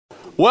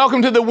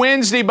Welcome to the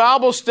Wednesday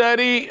Bible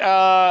study here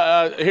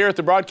at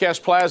the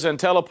Broadcast Plaza in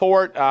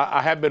Teleport.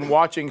 I have been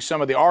watching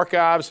some of the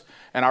archives,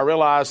 and I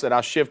realize that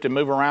I shift and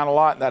move around a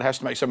lot. That has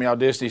to make some of y'all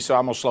dizzy, so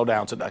I'm going to slow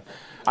down today.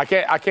 I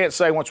can't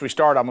say once we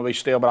start I'm going to be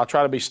still, but I'll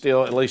try to be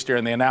still at least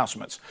during the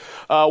announcements.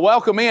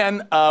 Welcome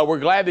in. We're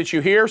glad that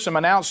you're here. Some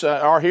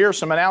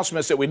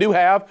announcements that we do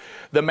have.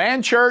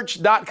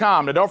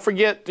 TheManChurch.com. Now, don't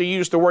forget to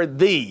use the word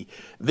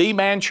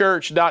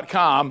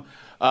TheManChurch.com.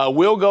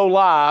 We'll go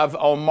live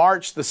on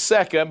March the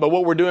 2nd, but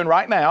what we're doing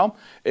right now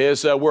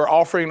is we're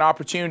offering an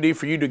opportunity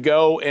for you to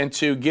go and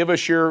to give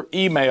us your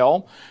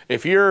email.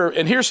 And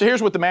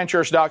here's what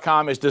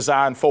themanchurch.com is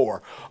designed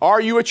for.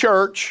 Are you a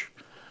church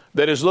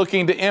that is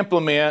looking to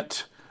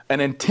implement an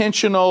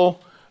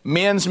intentional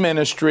men's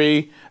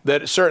ministry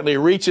that certainly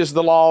reaches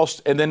the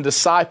lost and then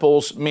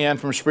disciples men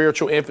from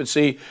spiritual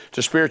infancy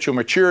to spiritual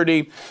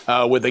maturity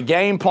with a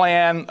game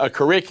plan, a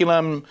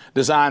curriculum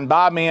designed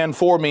by men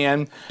for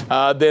men,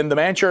 then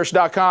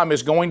themanchurch.com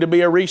is going to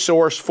be a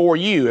resource for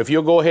you. If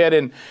you'll go ahead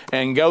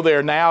and go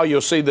there now, you'll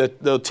see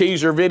the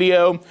teaser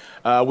video.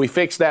 We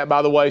fixed that,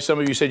 by the way. Some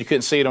of you said you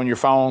couldn't see it on your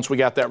phones. We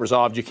got that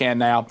resolved. You can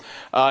now.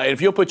 And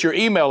if you'll put your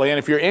email in,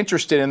 if you're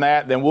interested in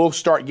that, then we'll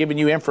start giving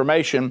you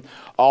information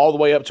all the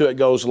way up to it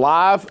goes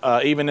live,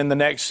 even in the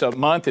next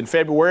month in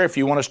February. If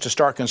you want us to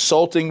start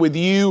consulting with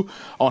you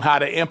on how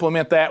to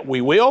implement that,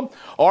 we will.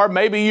 Or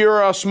maybe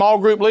you're a small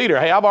group leader.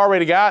 Hey, I've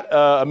already got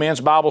a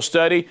men's Bible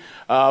study,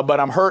 but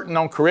I'm hurting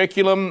on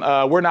curriculum.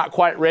 We're not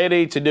quite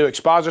ready to do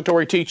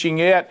expository teaching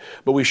yet,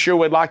 but we sure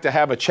would like to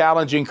have a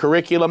challenging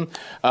curriculum.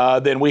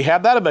 Then we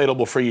have that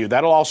available for you.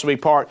 That'll also be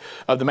part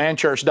of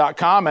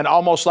themanchurch.com. And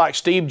almost like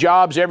Steve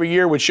Jobs every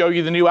year would show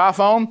you the new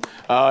iPhone,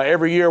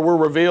 every year we'll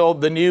reveal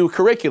the new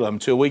curriculum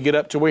till we get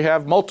up to we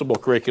have multiple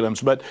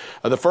curriculums. But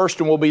the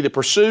first one will be the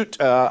Pursuit.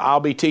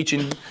 I'll be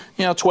teaching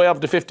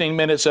 12 to 15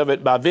 minutes of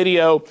it by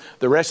video.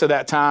 The rest of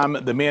that time,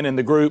 the men in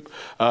the group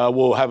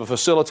will have a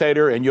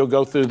facilitator, and you'll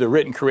go through the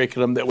written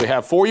curriculum that we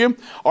have for you.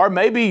 Or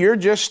maybe you're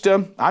just,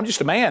 I'm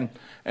just a man,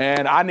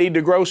 and I need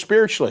to grow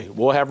spiritually.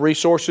 We'll have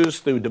resources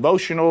through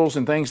devotionals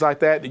and things like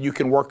that you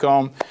can work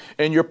on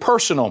in your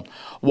personal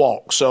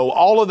walk. So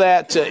all of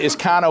that is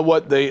kind of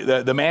what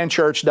the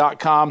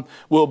manchurch.com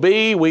will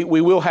be. We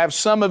will have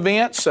some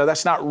events.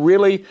 That's not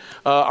really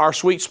our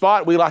sweet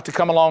spot. We like to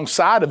come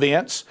alongside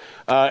events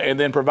and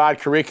then provide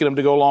curriculum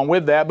to go along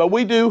with that. But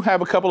we do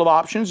have a couple of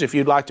options if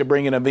you'd like to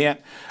bring an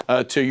event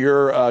to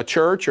your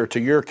church or to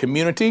your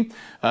community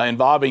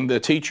involving the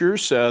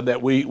teachers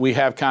that we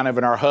have kind of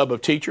in our hub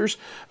of teachers.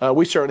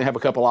 We certainly have a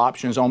couple of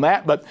options on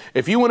that. But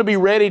if you want to be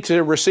ready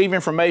to receive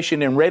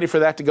information and ready for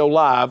that to go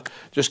live,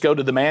 just go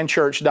to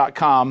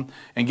themanchurch.com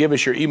and give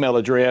us your email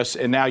address,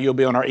 and now you'll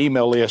be on our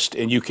email list,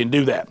 and you can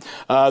do that.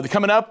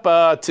 Coming up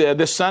to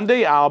this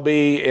Sunday, I'll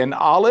be in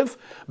Olive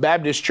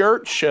Baptist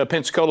Church,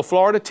 Pensacola,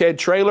 Florida. Ted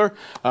Traylor.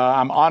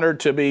 I'm honored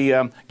to be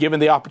given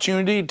the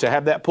opportunity to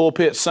have that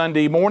pulpit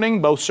Sunday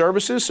morning, both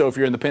services. So if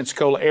you're in the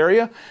Pensacola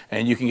area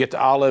and you can get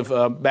to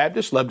Olive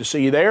Baptist, love to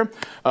see you there.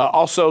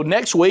 Also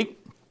next week,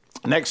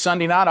 next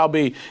Sunday night, I'll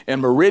be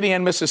in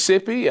Meridian,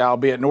 Mississippi. I'll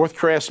be at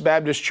Northcrest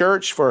Baptist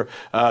Church for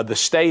the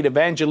State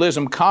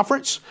Evangelism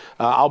Conference.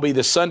 I'll be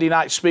the Sunday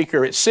night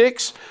speaker at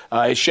 6.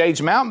 At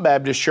Shades Mountain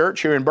Baptist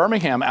Church here in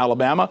Birmingham,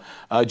 Alabama,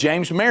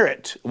 James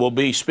Merritt will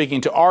be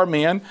speaking to our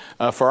men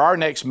for our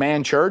next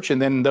man church.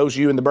 And then those of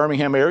you in the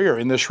Birmingham area or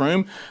in this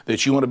room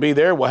that you want to be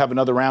there, we'll have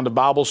another round of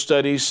Bible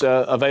studies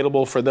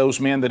available for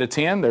those men that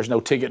attend. There's no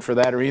ticket for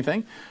that or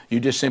anything. You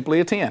just simply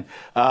attend.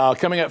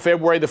 Coming up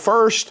February the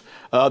 1st,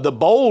 the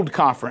Bold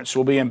Conference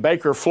will be in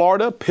Baker,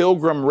 Florida,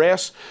 Pilgrim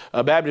Rest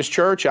Baptist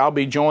Church. I'll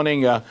be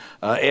joining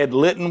Ed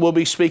Litton will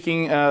be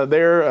speaking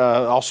there.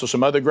 Also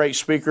some other great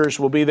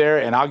speakers will be there,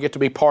 and I'll get to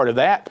be part of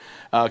that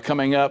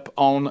coming up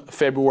on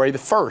February the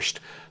 1st.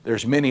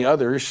 There's many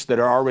others that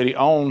are already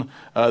on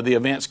the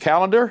events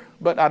calendar,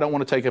 but I don't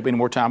want to take up any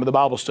more time with the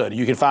Bible study.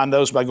 You can find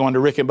those by going to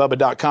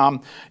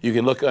rickandbubba.com. You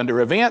can look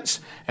under events,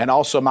 and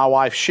also my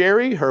wife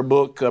Sherry, her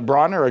book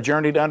Bronner, A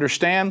Journey to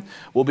Understand,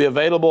 will be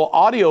available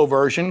audio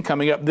version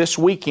coming up this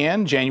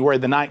weekend, January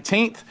the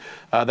 19th.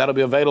 That'll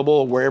be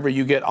available wherever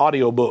you get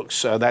audio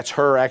books. That's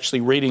her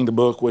actually reading the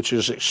book, which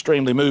is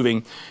extremely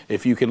moving.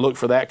 If you can look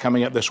for that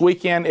coming up this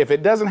weekend. If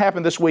it doesn't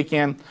happen this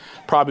weekend,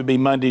 probably be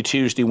Monday,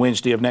 Tuesday,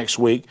 Wednesday of next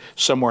week,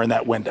 somewhere in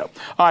that window.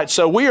 All right,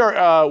 so we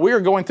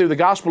are going through the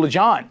Gospel of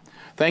John.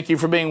 Thank you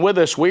for being with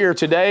us. We are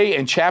today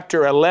in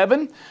chapter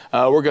 11.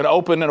 We're going to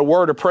open in a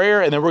word of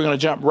prayer, and then we're going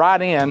to jump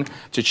right in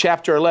to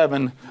chapter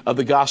 11 of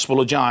the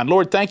Gospel of John.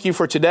 Lord, thank you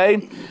for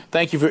today.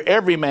 Thank you for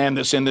every man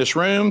that's in this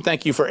room.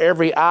 Thank you for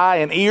every eye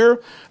and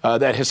ear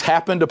that has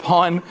happened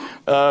upon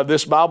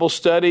this Bible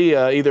study,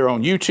 either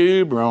on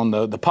YouTube or on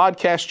the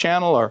podcast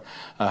channel, or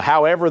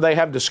however they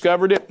have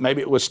discovered it.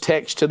 Maybe it was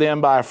text to them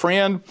by a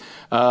friend,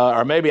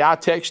 or maybe I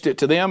text it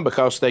to them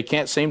because they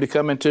can't seem to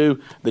come into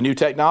the new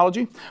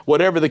technology.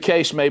 Whatever the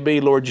case may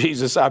be, Lord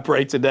Jesus, I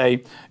pray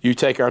today you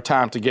take our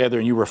time together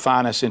and you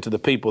refine us into the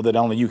people that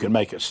only you can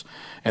make us.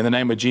 In the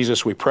name of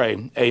Jesus we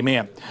pray.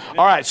 Amen.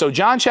 All right, so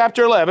John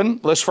chapter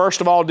 11, let's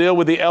first of all deal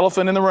with the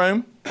elephant in the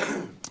room.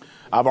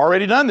 I've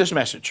already done this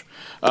message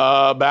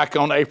back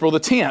on April the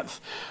 10th.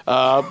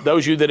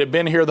 Those of you that have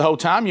been here the whole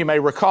time, you may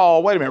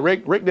recall, wait a minute,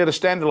 Rick did a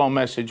standalone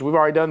message. We've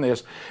already done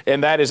this.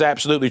 And that is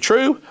absolutely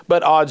true,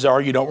 but odds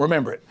are you don't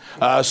remember it.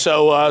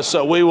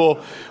 So we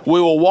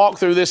will walk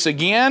through this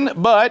again,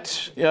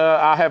 but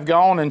I have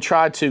gone and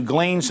tried to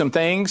glean some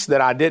things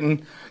that I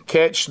didn't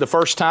catch the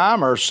first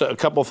time, or a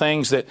couple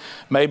things that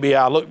maybe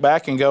I look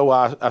back and go,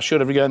 I should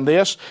have done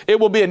this. It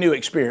will be a new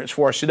experience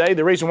for us today.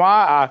 The reason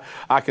why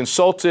I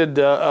consulted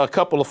a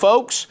couple of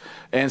folks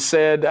and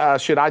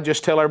said, should I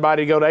just tell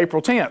everybody to go to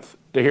April 10th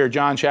to hear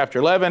John chapter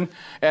 11?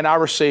 And I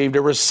received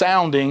a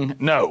resounding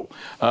no,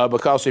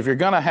 because if you're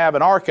going to have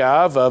an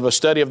archive of a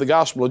study of the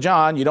Gospel of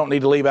John, you don't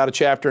need to leave out a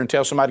chapter and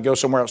tell somebody to go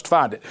somewhere else to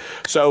find it.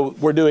 So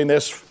we're doing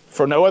this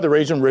for no other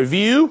reason.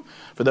 Review,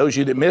 for those of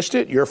you that missed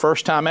it, your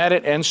first time at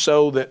it, and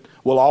so that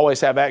we'll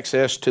always have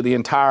access to the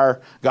entire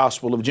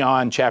Gospel of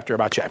John chapter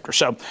by chapter.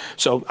 So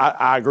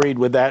I agreed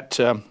with that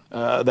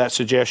that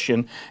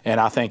suggestion, and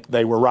I think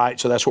they were right,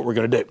 so that's what we're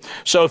going to do.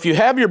 So if you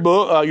have your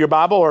book, your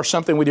Bible, or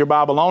something with your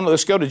Bible on,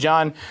 let's go to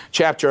John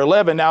chapter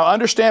 11. Now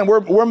understand,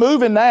 we're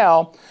moving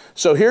now.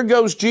 So here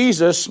goes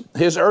Jesus,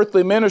 his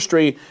earthly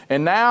ministry,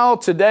 and now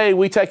today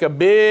we take a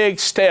big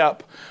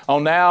step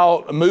on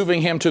now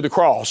moving him to the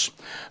cross,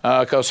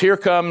 because here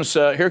comes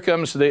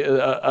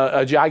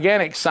a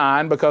gigantic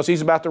sign, because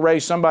he's about to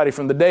raise somebody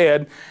from the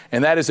dead,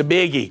 and that is a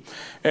biggie.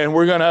 And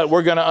we're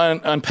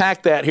gonna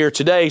unpack that here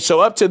today. So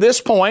up to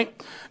this point,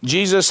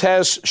 Jesus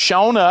has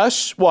shown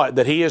us what?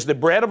 That he is the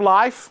bread of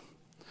life.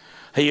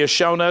 He has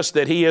shown us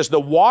that he is the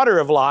water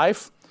of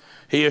life.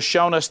 He has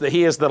shown us that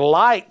he is the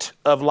light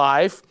of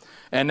life.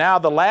 And now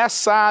the last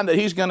sign that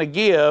he's going to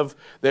give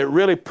that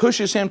really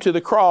pushes him to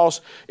the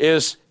cross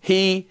is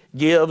he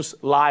gives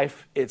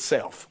life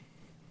itself.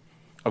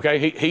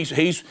 Okay,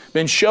 he's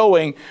been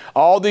showing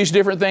all these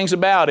different things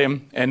about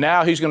him, and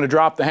now he's going to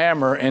drop the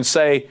hammer and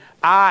say,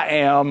 I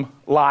am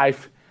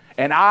life,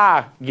 and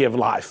I give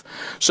life.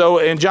 So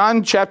in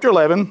John chapter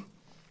 11,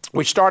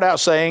 we start out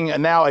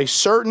saying, now a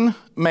certain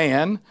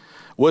man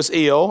was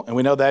ill, and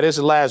we know that is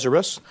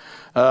Lazarus,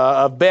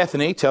 of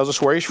Bethany, tells us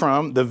where he's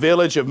from, the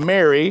village of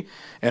Mary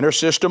and her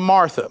sister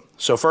Martha.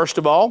 So first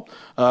of all,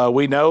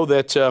 we know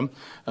that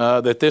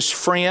that this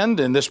friend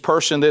and this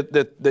person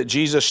that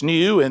Jesus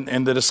knew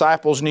and the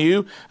disciples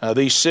knew,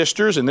 these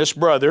sisters and this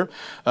brother,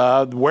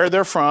 where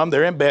they're from,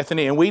 they're in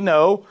Bethany, and we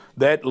know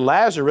that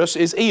Lazarus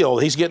is ill.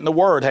 He's getting the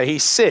word, hey,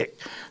 he's sick.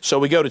 So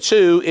we go to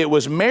 2, it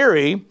was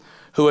Mary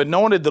who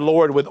anointed the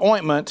Lord with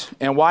ointment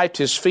and wiped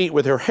his feet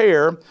with her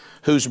hair,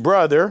 whose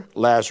brother,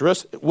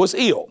 Lazarus, was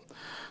ill.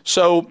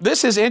 So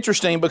this is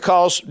interesting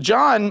because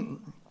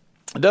John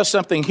does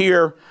something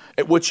here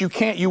which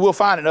you will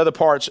find in other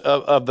parts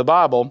of the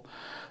Bible,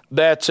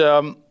 that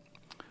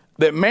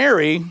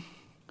Mary,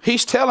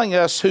 he's telling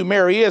us who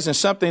Mary is and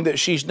something that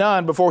she's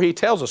done before he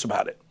tells us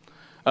about it.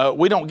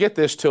 We don't get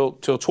this till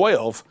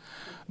 12,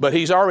 but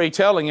he's already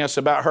telling us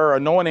about her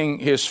anointing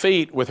his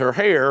feet with her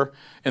hair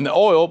and the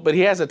oil, but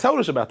he hasn't told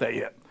us about that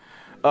yet.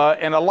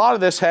 And a lot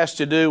of this has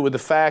to do with the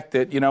fact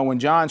that, when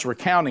John's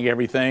recounting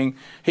everything,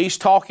 he's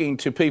talking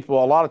to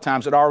people a lot of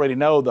times that already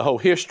know the whole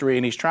history,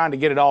 and he's trying to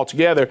get it all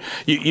together.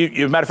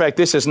 Matter of fact,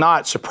 this is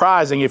not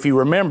surprising if you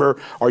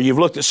remember, or you've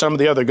looked at some of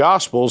the other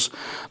Gospels.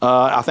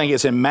 I think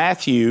it's in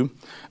Matthew,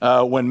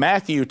 when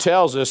Matthew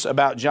tells us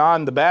about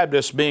John the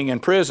Baptist being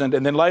imprisoned,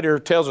 and then later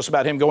tells us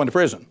about him going to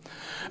prison.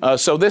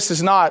 So this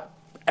is not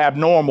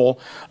abnormal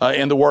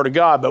in the Word of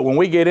God. But when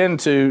we get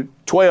into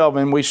 12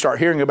 and we start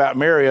hearing about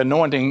Mary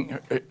anointing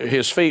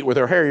his feet with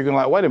her hair, you're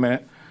going to wait a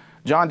minute.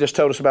 John just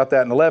told us about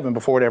that in 11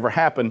 before it ever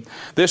happened.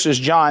 This is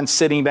John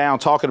sitting down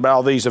talking about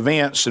all these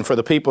events, and for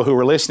the people who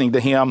were listening to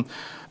him,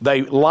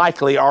 they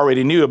likely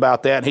already knew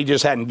about that. He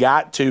just hadn't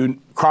got to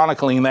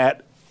chronicling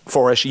that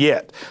for us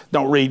yet.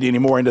 Don't read any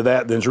more into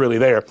that than's really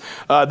there.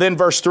 Then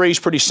verse 3 is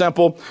pretty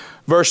simple.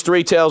 Verse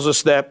 3 tells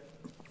us that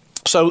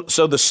So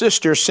the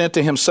sisters sent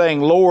to him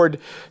saying, Lord,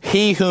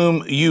 he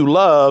whom you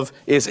love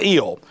is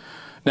ill.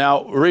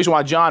 Now, the reason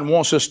why John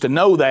wants us to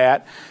know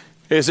that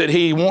is that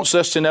he wants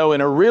us to know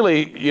in a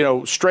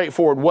really,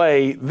 straightforward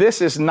way,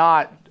 this is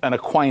not an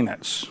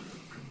acquaintance.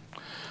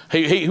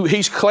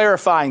 He's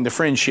clarifying the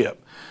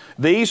friendship.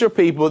 These are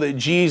people that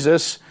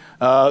Jesus,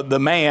 the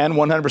man,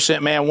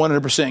 100% man,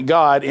 100%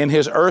 God, in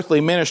his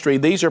earthly ministry,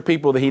 these are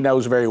people that he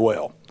knows very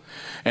well.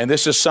 And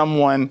this is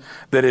someone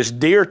that is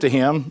dear to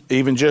him,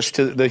 even just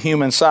to the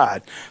human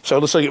side. So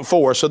let's look at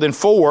 4. So then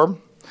 4,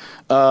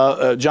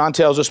 John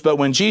tells us, but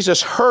when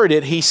Jesus heard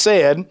it, he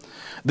said,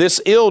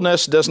 this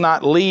illness does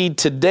not lead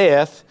to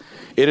death.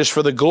 It is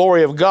for the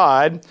glory of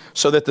God,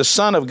 so that the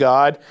Son of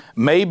God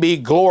may be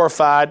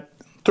glorified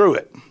through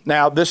it.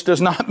 Now, this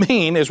does not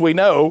mean, as we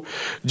know,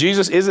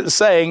 Jesus isn't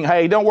saying,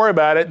 hey, don't worry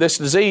about it. This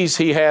disease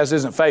he has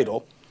isn't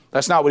fatal.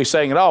 That's not what he's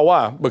saying at all.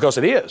 Why? Because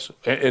it is.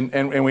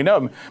 And we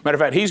know. Matter of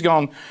fact, he's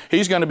going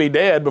to be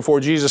dead before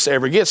Jesus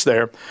ever gets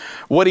there.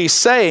 What he's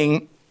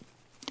saying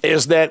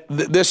is that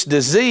this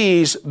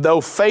disease,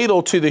 though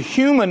fatal to the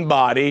human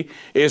body,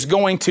 is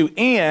going to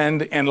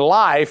end in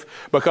life,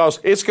 because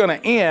it's going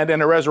to end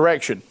in a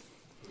resurrection.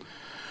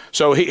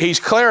 So he's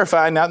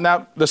clarifying.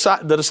 Now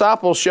the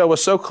disciples show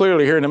us so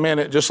clearly here in a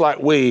minute, just like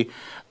we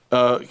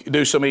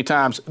do so many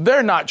times,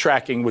 they're not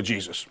tracking with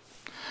Jesus.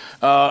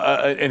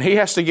 And he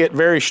has to get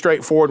very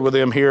straightforward with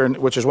them here,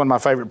 which is one of my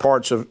favorite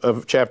parts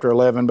of chapter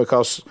 11,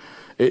 because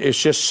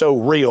it's just so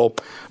real.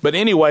 But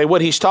anyway,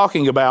 what he's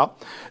talking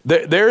about,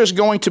 there is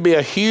going to be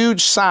a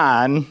huge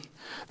sign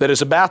that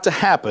is about to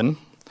happen.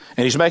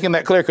 And he's making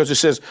that clear because he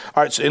says,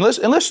 all right, so, and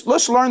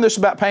let's learn this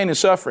about pain and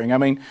suffering. I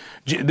mean,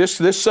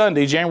 this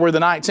Sunday, January the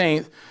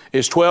 19th,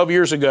 is 12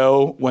 years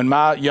ago when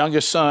my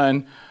youngest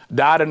son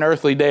died an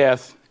earthly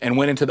death and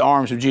went into the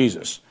arms of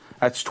Jesus.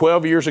 That's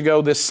 12 years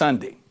ago this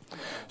Sunday.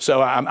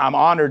 So I'm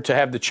honored to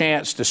have the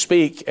chance to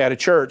speak at a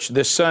church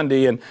this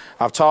Sunday, and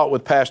I've talked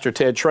with Pastor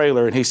Ted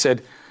Traylor, and he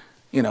said,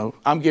 you know,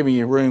 I'm giving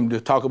you room to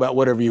talk about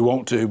whatever you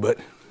want to, but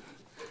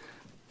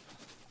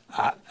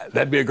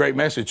that'd be a great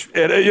message.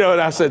 And, you know, and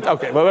I said,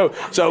 okay.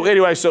 So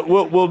anyway, so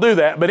we'll do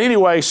that. But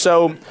anyway,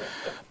 so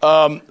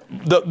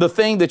the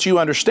thing that you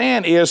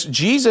understand is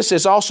Jesus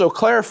is also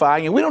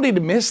clarifying, and we don't need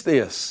to miss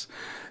this.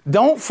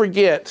 Don't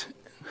forget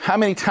how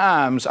many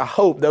times, I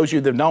hope those of you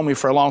that have known me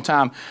for a long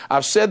time,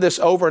 I've said this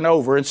over and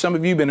over, and some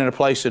of you have been in a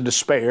place of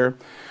despair.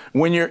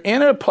 When you're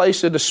in a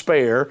place of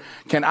despair,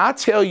 can I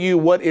tell you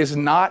what is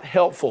not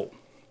helpful?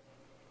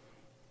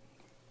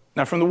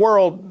 Now, from the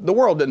world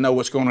didn't know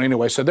what's going on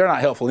anyway, so they're not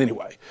helpful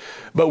anyway.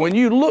 But when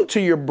you look to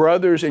your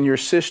brothers and your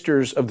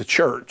sisters of the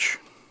church,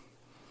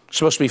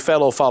 supposed to be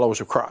fellow followers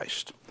of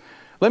Christ,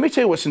 let me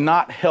tell you what's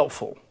not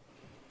helpful.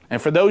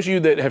 And for those of you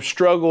that have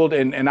struggled,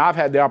 and I've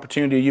had the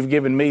opportunity, you've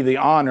given me the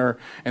honor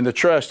and the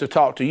trust to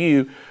talk to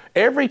you,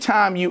 every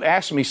time you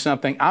ask me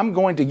something, I'm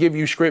going to give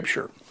you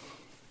Scripture.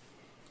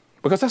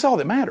 Because that's all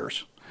that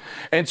matters.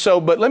 And so,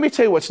 but let me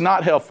tell you what's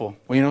not helpful.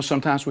 Well, you know,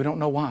 sometimes we don't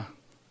know why.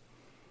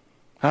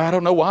 I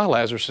don't know why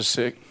Lazarus is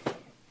sick.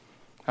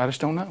 I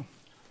just don't know.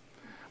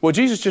 Well,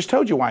 Jesus just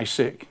told you why he's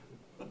sick,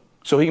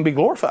 so he can be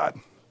glorified.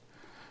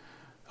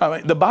 I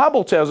mean, the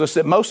Bible tells us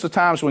that most of the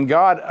times when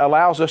God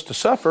allows us to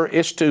suffer,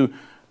 it's to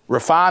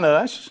refine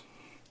us.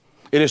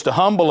 It is to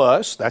humble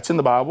us. That's in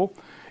the Bible.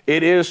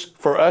 It is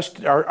for us,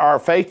 our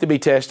faith to be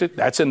tested.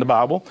 That's in the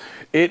Bible.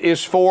 It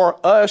is for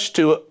us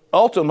to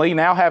ultimately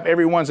now have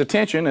everyone's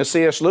attention. As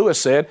C.S. Lewis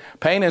said,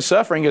 pain and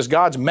suffering is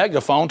God's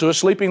megaphone to a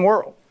sleeping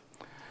world.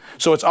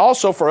 So it's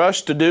also for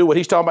us to do what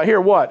he's talking about here.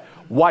 What?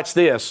 Watch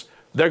this.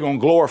 They're going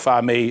to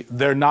glorify me.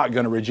 They're not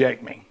going to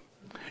reject me.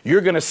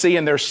 You're going to see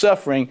in their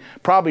suffering,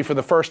 probably for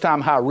the first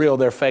time, how real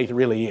their faith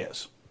really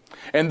is.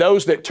 And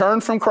those that turn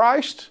from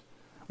Christ,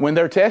 when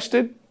they're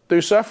tested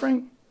through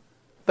suffering,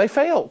 they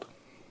failed.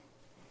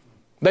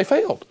 They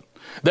failed.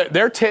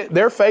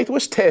 Their faith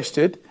was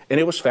tested, and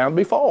it was found to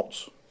be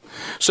false.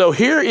 So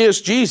here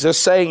is Jesus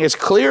saying, as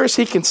clear as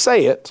he can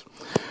say it,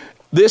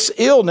 this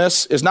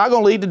illness is not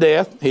going to lead to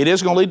death. It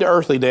is going to lead to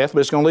earthly death, but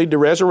it's going to lead to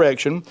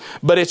resurrection.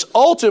 But it's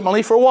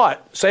ultimately for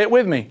what? Say it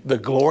with me. The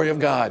glory of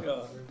God.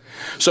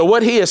 So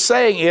what he is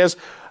saying is,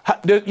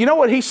 you know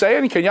what he's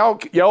saying? Can y'all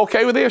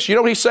okay with this? You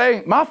know what he's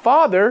saying? My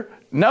Father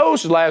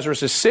knows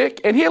Lazarus is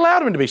sick, and he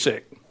allowed him to be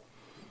sick.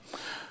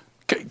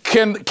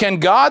 Can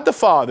God the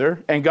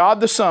Father and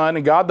God the Son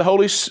and God the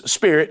Holy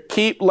Spirit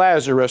keep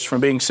Lazarus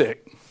from being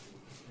sick?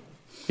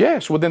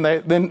 Yes. Well, then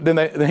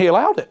he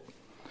allowed it.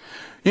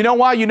 You know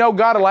why you know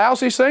God allows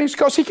these things?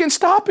 Because he can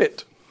stop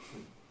it.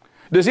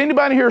 Does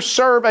anybody here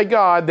serve a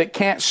God that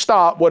can't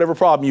stop whatever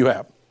problem you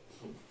have?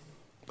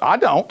 I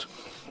don't.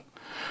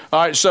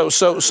 All right,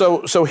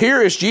 so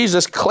here is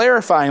Jesus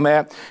clarifying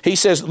that. He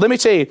says, let me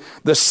tell you,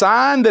 the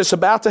sign that's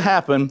about to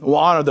happen will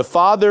honor the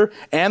Father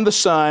and the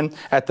Son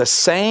at the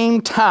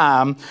same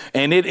time,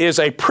 and it is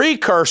a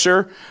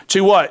precursor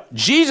to what?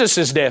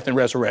 Jesus' death and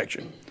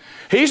resurrection.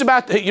 He's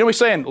about to, you know what he's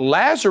saying?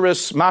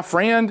 Lazarus, my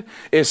friend,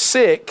 is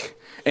sick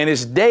and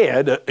is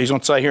dead, he's going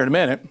to say here in a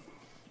minute,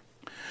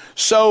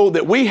 so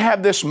that we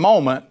have this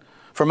moment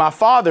for my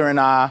Father and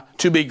I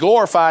to be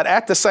glorified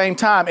at the same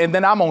time. And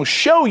then I'm going to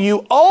show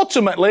you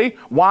ultimately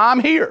why I'm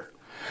here.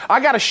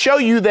 I got to show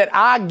you that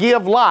I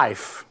give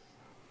life.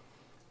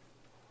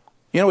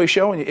 You know what he's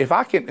showing you? If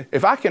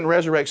I can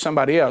resurrect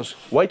somebody else,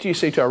 wait till you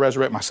see till I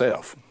resurrect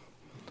myself.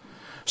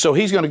 So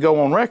he's going to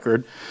go on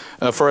record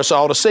for us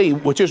all to see,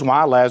 which is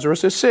why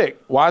Lazarus is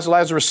sick. Why is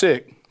Lazarus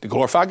sick? To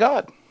glorify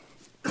God.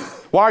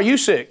 Why are you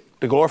sick?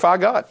 To glorify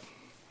God.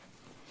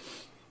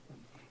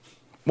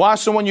 Why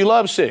is someone you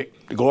love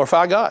sick? To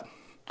glorify God.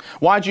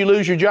 Why did you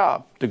lose your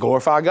job? To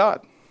glorify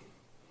God.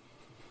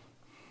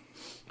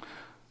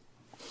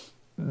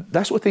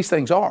 That's what these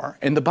things are.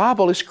 And the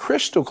Bible is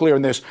crystal clear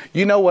in this.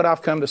 You know what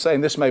I've come to say,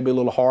 and this may be a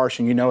little harsh,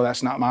 and you know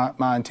that's not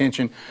my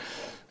intention.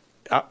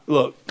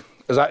 Look,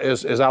 as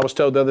I was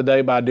told the other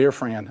day by a dear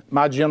friend,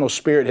 my gentle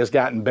spirit has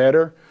gotten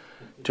better,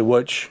 to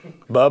which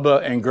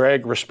Bubba and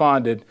Greg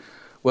responded,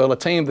 well, a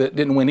team that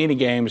didn't win any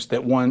games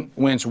that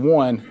wins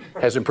one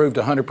has improved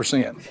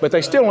 100%. But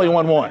they still only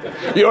won one.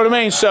 You know what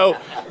I mean? So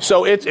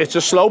it's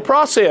a slow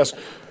process.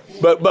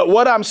 But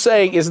what I'm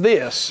saying is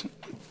this.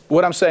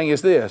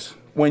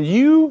 When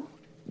you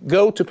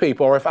go to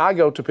people, or if I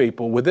go to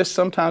people with this,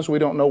 sometimes we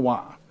don't know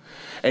why.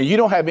 and you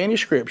don't have any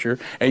scripture,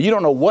 and you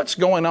don't know what's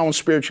going on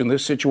spiritually in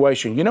this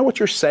situation, you know what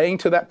you're saying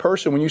to that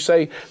person when you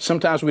say,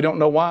 sometimes we don't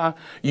know why?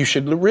 You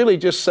should really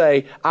just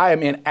say, I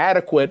am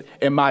inadequate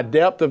in my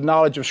depth of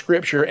knowledge of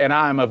scripture, and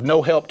I am of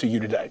no help to you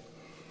today.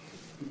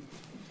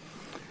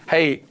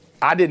 Hey,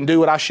 I didn't do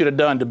what I should have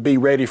done to be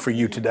ready for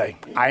you today.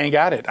 I ain't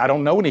got it. I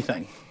don't know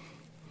anything.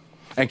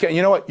 And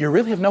you know what? You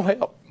really have no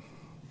help.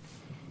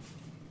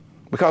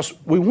 Because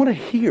we want to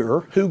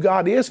hear who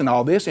God is in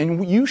all this,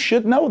 and you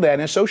should know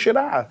that, and so should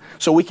I,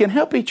 so we can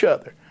help each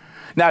other.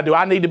 Now, do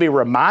I need to be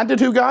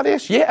reminded who God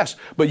is? Yes,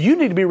 but you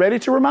need to be ready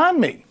to remind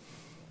me.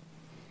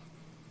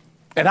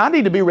 And I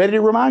need to be ready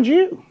to remind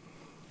you.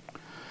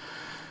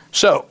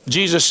 So,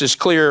 Jesus is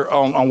clear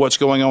on what's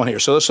going on here.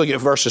 So let's look at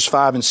verses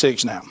 5 and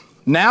 6 now.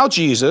 Now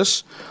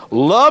Jesus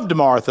loved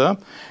Martha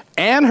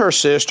and her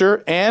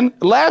sister and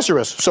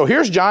Lazarus. So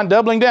here's John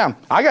doubling down.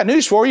 I got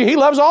news for you. He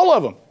loves all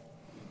of them.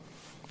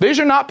 These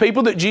are not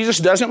people that Jesus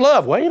doesn't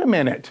love. Wait a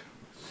minute.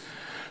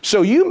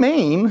 So you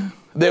mean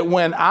that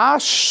when I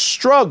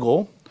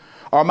struggle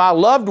or my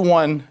loved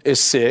one is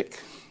sick,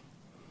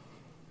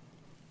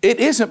 it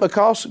isn't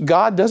because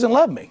God doesn't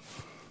love me?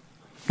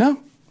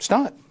 No, it's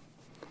not.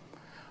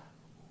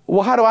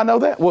 Well, how do I know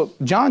that? Well,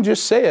 John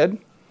just said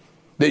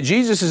that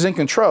Jesus is in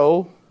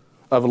control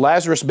of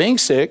Lazarus being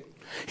sick.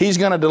 He's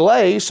going to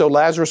delay so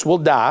Lazarus will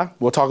die.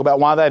 We'll talk about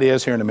why that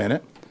is here in a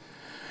minute.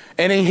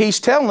 And he's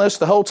telling us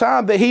the whole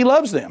time that he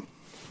loves them.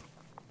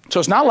 So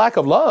it's not lack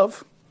of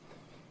love.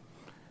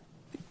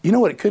 You know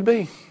what it could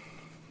be?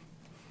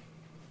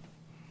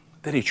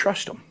 That he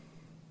trusts them.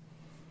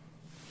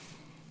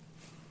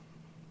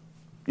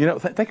 You know,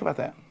 think about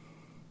that.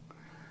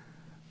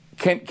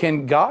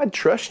 Can God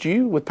trust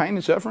you with pain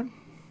and suffering?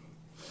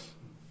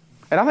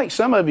 And I think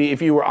some of you,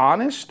 if you were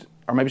honest,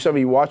 or maybe some of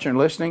you watching and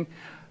listening,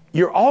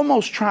 you're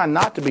almost trying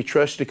not to be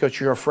trusted because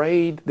you're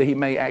afraid that he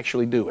may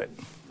actually do it.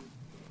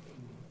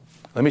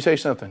 Let me say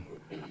something.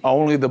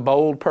 Only the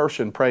bold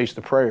person prays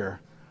the prayer,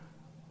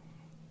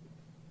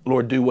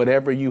 Lord, do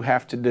whatever you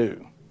have to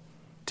do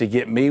to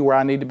get me where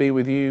I need to be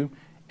with you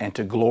and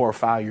to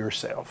glorify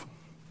yourself.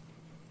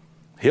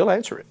 He'll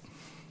answer it.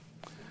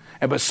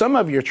 But some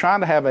of you are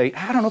trying to have I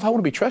don't know if I want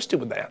to be trusted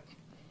with that.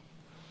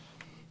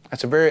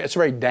 It's a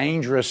very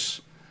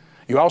dangerous.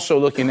 You're also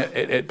looking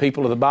at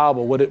people of the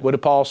Bible. What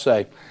did Paul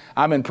say?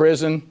 I'm in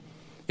prison.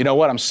 You know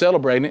what? I'm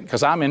celebrating it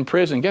because I'm in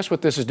prison. Guess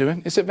what this is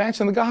doing? It's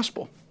advancing the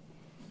gospel.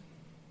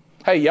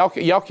 Hey,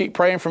 y'all keep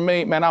praying for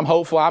me. Man, I'm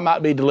hopeful I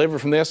might be delivered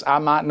from this. I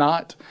might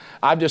not.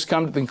 I've just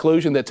come to the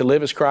conclusion that to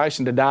live is Christ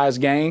and to die is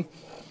gain.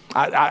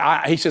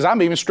 He says,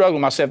 I'm even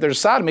struggling myself. There's a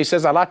side of me that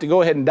says I'd like to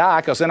go ahead and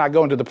die because then I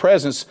go into the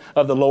presence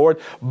of the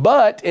Lord.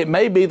 But it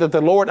may be that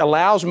the Lord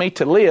allows me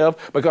to live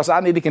because I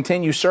need to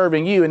continue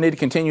serving you and need to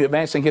continue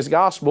advancing his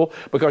gospel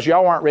because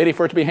y'all aren't ready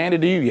for it to be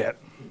handed to you yet.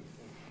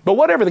 But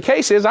whatever the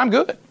case is, I'm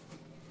good.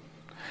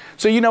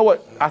 So you know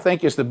what I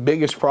think is the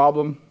biggest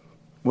problem?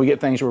 We get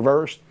things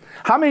reversed.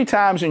 How many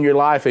times in your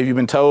life have you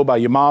been told by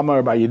your mama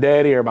or by your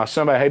daddy or by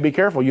somebody, hey, be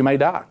careful, you may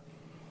die.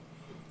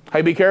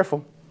 Hey, be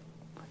careful.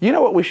 You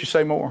know what we should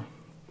say more?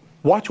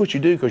 Watch what you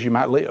do because you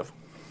might live.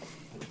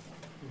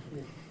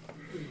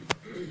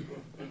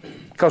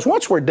 Because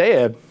once we're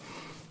dead,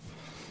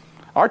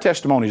 our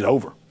testimony's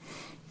over.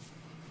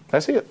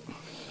 That's it.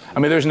 I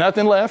mean, there's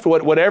nothing left.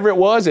 Whatever it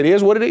was, it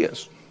is what it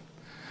is.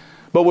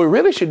 But what we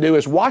really should do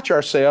is watch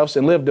ourselves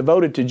and live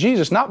devoted to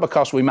Jesus, not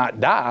because we might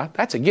die,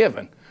 that's a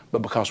given,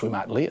 but because we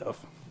might live.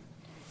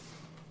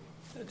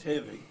 That's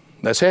heavy.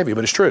 That's heavy,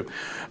 but it's true.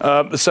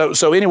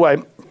 So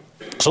anyway,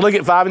 so look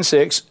at 5 and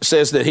 6,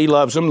 says that he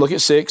loves them. Look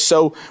at 6.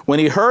 So when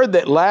he heard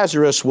that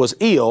Lazarus was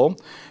ill,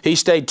 he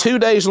stayed 2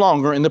 days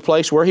longer in the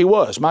place where he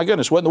was. My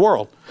goodness, what in the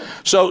world?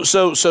 So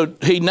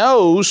he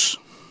knows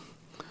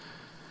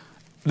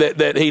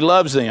that he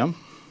loves them.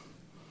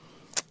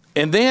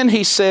 And then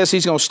he says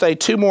he's going to stay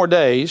 2 more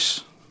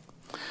days.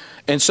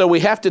 And so we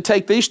have to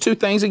take these two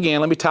things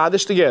again. Let me tie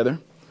this together.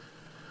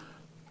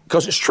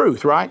 Because it's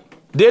truth, right?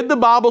 Did the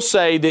Bible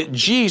say that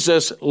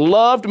Jesus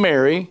loved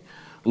Mary,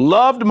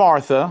 loved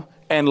Martha,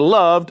 and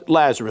loved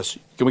Lazarus?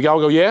 Can we all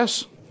go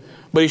yes?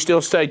 But he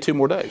still stayed 2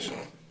 more days.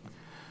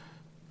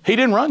 He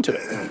didn't run to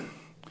it.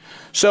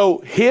 So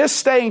his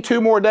staying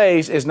 2 more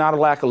days is not a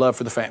lack of love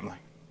for the family.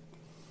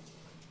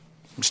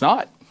 It's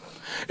not.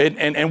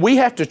 And we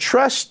have to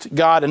trust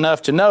God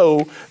enough to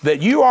know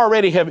that you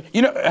already have,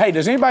 you know, hey,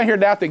 does anybody here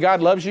doubt that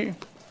God loves you?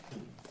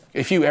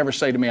 If you ever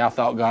say to me, I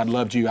thought God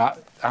loved you, I'm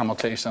going to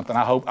tell you something.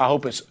 I hope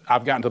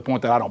I've gotten to the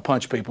point that I don't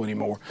punch people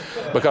anymore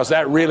because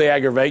that really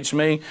aggravates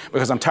me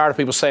because I'm tired of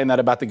people saying that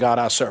about the God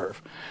I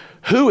serve.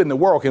 Who in the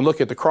world can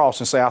look at the cross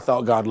and say, I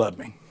thought God loved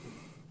me?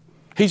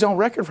 He's on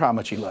record for how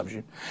much he loves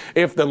you.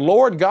 If the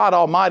Lord God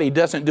Almighty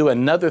doesn't do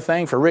another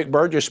thing for Rick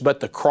Burgess but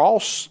the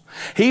cross,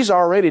 he's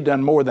already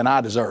done more than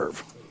I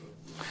deserve.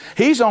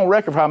 He's on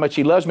record for how much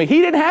he loves me. He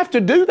didn't have to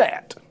do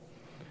that.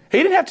 He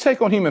didn't have to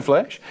take on human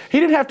flesh. He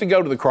didn't have to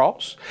go to the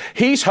cross.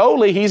 He's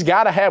holy. He's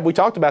got to have, we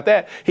talked about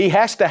that. He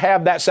has to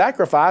have that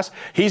sacrifice.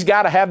 He's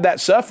got to have that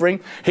suffering.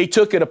 He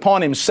took it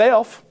upon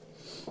himself.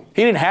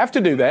 He didn't have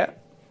to do that.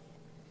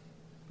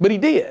 But he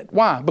did.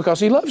 Why?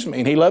 Because he loves me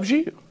and he loves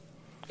you.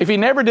 If he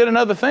never did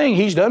another thing,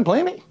 he's done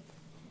plenty.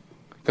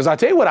 Because I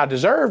tell you what I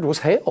deserved was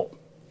hell.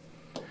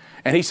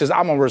 And he says,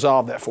 I'm going to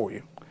resolve that for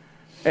you.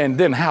 And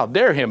then how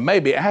dare him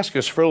maybe ask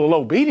us for a little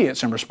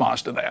obedience in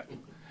response to that.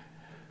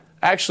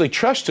 Actually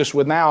trust us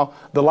with now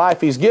the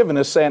life he's given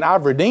us, saying,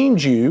 I've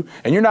redeemed you,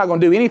 and you're not going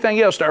to do anything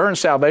else to earn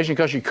salvation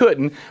because you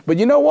couldn't. But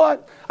you know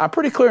what? I'm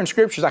pretty clear in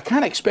Scriptures. I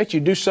kind of expect you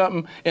to do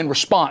something in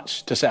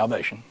response to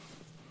salvation.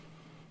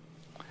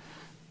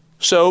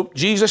 So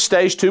Jesus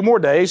stays 2 more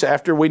days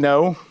after we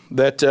know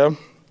that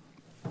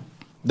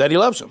he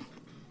loves him.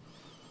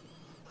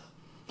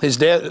 His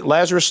death,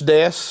 Lazarus'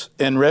 death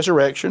and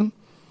resurrection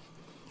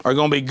are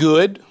going to be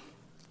good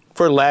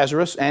for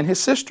Lazarus and his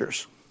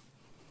sisters.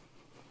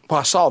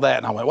 Well, I saw that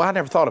and I went, well, I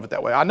never thought of it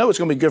that way. I know it's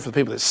going to be good for the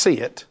people that see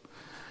it.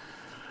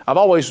 I've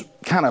always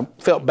kind of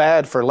felt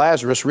bad for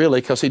Lazarus,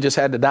 really, because he just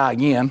had to die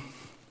again.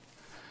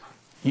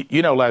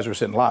 You know Lazarus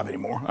isn't alive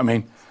anymore. I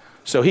mean,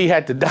 so he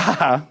had to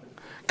die,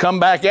 come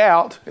back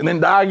out, and then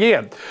die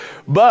again.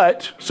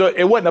 But, so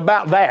it wasn't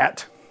about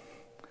that.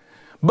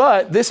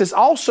 But this is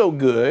also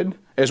good,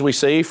 as we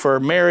see, for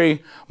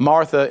Mary,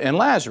 Martha, and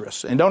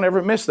Lazarus. And don't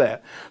ever miss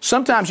that.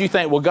 Sometimes you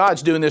think, well,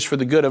 God's doing this for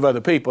the good of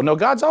other people. No,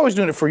 God's always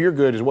doing it for your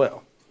good as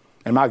well,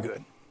 and my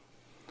good.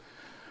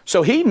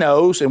 So he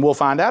knows, and we'll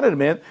find out in a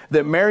minute,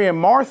 that Mary and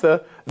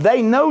Martha,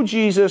 they know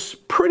Jesus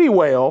pretty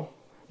well,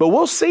 but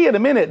we'll see in a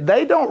minute,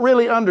 they don't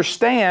really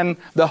understand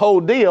the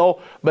whole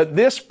deal, but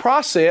this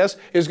process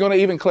is going to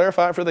even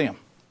clarify it for them.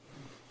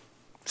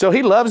 So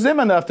he loves them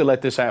enough to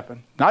let this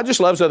happen. Not just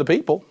loves other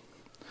people.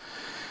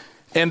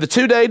 And the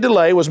 2-day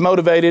delay was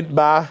motivated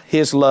by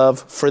his love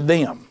for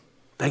them.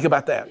 Think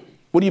about that.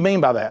 What do you mean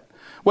by that?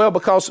 Well,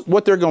 because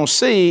what they're going to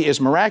see is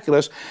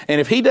miraculous.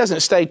 And if he doesn't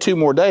stay 2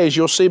 more days,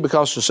 you'll see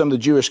because of some of the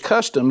Jewish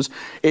customs,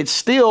 it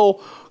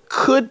still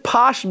could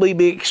possibly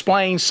be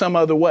explained some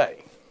other way.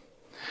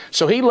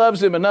 So he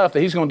loves them enough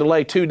that he's going to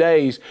delay 2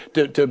 days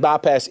to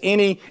bypass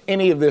any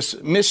of this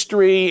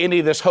mystery, any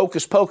of this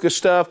hocus pocus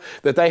stuff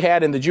that they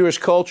had in the Jewish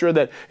culture,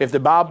 that if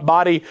the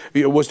body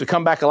was to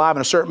come back alive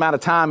in a certain amount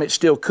of time, it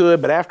still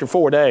could. But after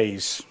 4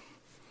 days,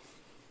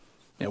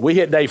 we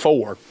hit day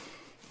 4,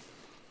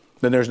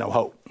 then there's no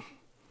hope.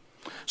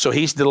 So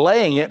he's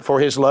delaying it for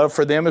his love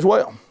for them as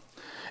well.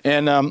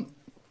 And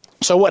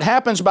so what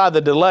happens by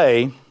the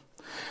delay,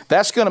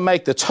 that's going to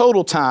make the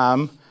total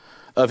time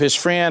of his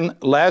friend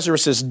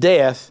Lazarus'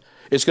 death,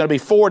 it's going to be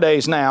 4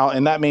 days now,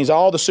 and that means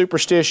all the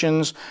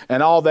superstitions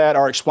and all that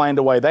are explained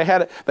away. They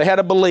had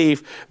a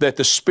belief that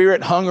the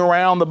spirit hung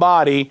around the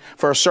body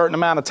for a certain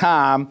amount of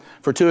time,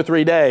 for 2 or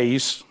 3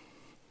 days.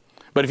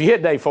 But if you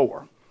hit day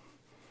 4,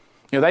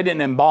 they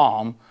didn't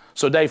embalm.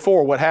 So day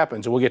 4, what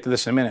happens? And we'll get to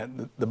this in a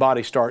minute. The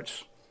body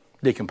starts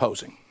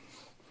decomposing.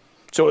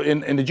 So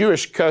in the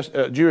Jewish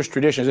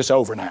traditions, it's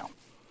over now.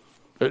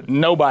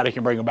 Nobody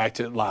can bring them back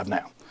to life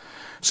now.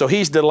 So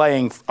he's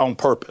delaying on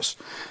purpose.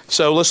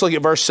 So let's look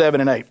at verse 7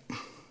 and 8.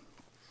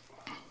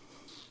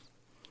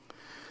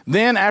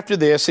 Then after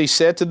this, he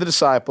said to the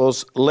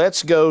disciples,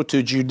 let's go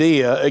to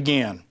Judea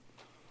again.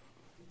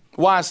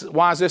 Why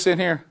is this in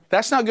here?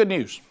 That's not good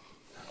news.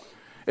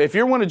 If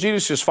you're one of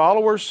Jesus'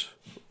 followers,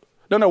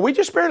 no, we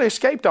just barely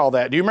escaped all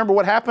that. Do you remember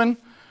what happened?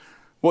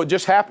 What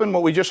just happened,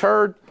 what we just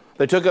heard?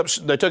 They took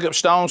up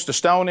stones to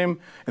stone him,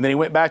 and then he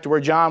went back to where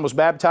John was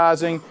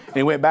baptizing, and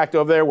he went back to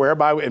over there where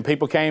everybody and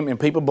people came and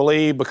people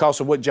believed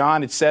because of what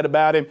John had said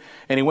about him,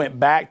 and he went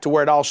back to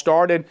where it all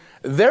started.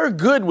 They're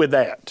good with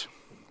that.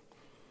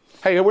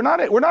 Hey, we're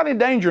not in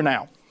danger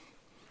now.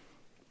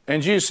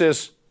 And Jesus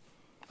says,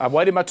 I've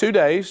waited my 2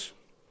 days.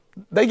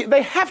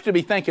 They have to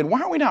be thinking, why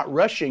aren't we not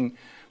rushing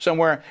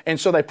somewhere? And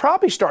so they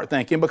probably start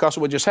thinking, because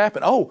of what just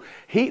happened,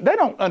 they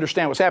don't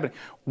understand what's happening.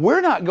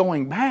 We're not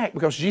going back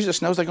because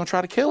Jesus knows they're going to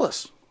try to kill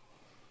us.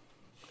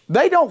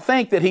 They don't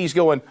think that he's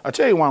going, I'll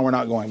tell you why we're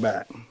not going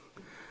back.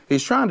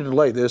 He's trying to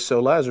delay this so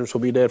Lazarus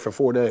will be dead for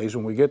 4 days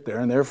when we get there,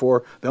 and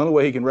therefore the only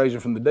way he can raise him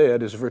from the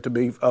dead is for it to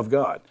be of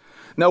God.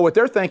 No, what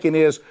they're thinking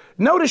is,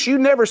 notice you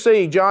never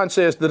see, John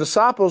says, the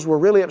disciples were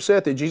really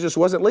upset that Jesus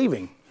wasn't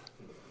leaving.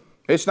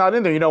 It's not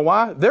in there. You know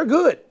why? They're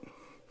good.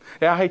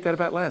 Yeah, I hate that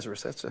about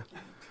Lazarus.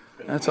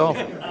 That's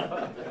awful.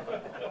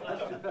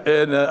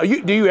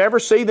 And do you ever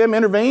see them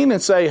intervene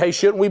and say, hey,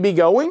 shouldn't we be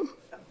going?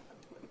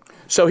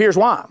 So here's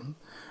why.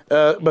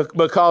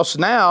 Because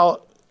now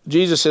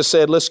Jesus has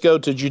said, let's go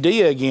to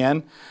Judea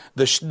again.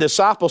 The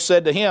disciples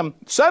said to him,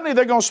 suddenly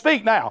they're going to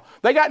speak now.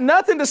 They got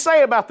nothing to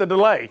say about the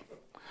delay.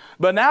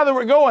 But now that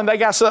we're going, they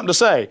got something to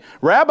say.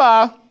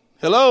 Rabbi,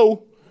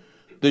 hello,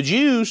 the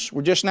Jews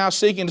were just now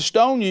seeking to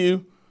stone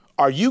you.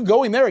 Are you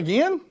going there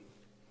again?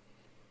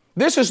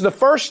 This is the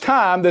first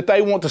time that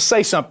they want to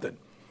say something.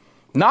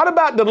 Not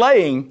about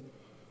delaying.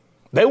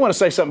 They want to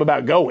say something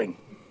about going.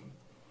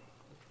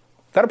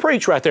 That'll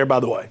preach right there,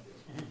 by the way.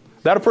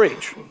 That'll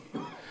preach.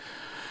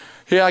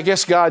 Yeah, I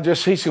guess God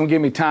he's going to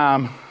give me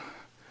time.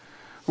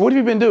 What have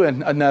you been doing?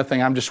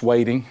 Nothing. I'm just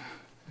waiting.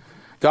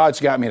 God's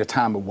got me at a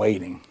time of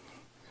waiting.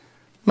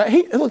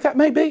 Look, that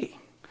may be.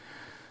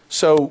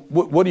 So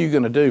what are you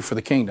going to do for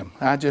the kingdom?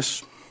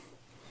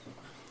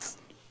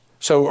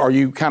 So are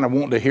you kind of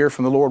wanting to hear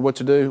from the Lord what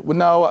to do? Well,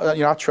 no,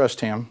 I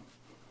trust Him.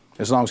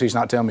 As long as He's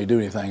not telling me to do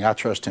anything, I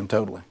trust Him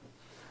totally.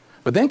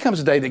 But then comes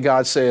a day that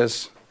God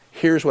says,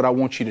 here's what I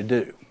want you to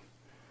do.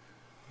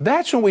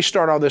 That's when we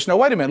start all this. No,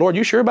 wait a minute, Lord,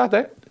 you sure about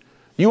that?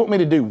 You want me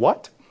to do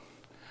what?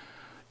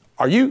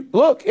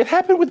 Look, it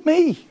happened with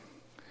me.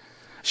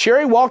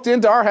 Sherry walked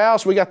into our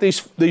house. We got these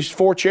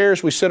 4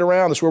 chairs we sit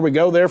around. That's where we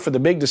go there for the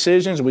big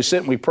decisions. And we sit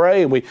and we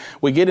pray. And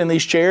we get in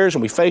these chairs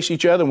and we face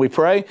each other and we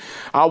pray.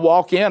 I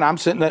walk in. I'm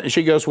sitting there and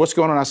she goes, what's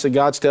going on? I said,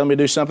 God's telling me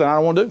to do something I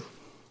don't want to do.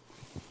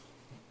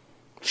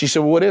 She said,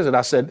 well, what is it?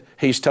 I said,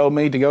 He's told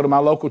me to go to my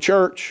local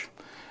church.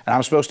 And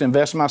I'm supposed to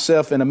invest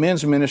myself in a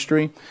men's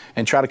ministry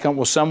and try to come up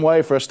with some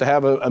way for us to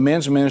have a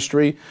men's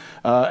ministry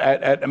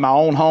at my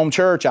own home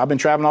church. I've been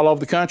traveling all over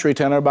the country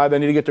telling everybody they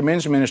need to get their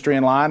men's ministry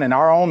in line, and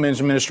our own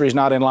men's ministry is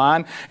not in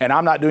line, and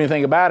I'm not doing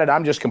anything about it.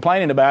 I'm just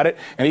complaining about it,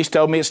 and He's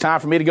told me it's time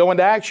for me to go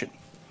into action.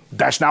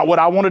 That's not what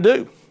I want to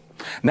do.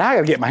 Now I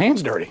got to get my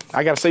hands dirty.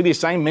 I got to see these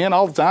same men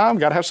all the time.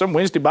 Got to have some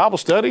Wednesday Bible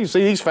study,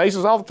 see these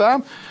faces all the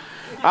time.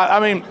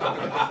 I mean,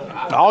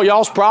 all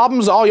y'all's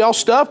problems, all y'all's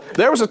stuff.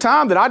 There was a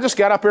time that I just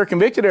got up here,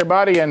 convicted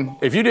everybody, and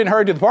if you didn't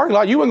hurry to the parking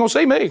lot, you weren't going to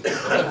see me.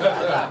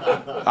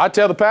 I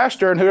tell the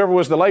pastor and whoever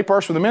was the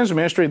layperson for the men's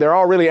ministry, they're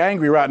all really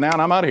angry right now,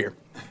 and I'm out of here.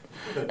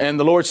 And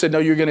the Lord said, no,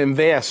 you're going to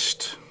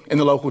invest in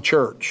the local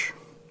church.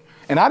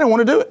 And I didn't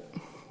want to do it.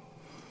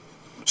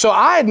 So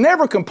I had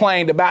never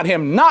complained about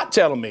Him not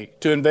telling me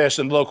to invest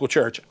in the local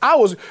church.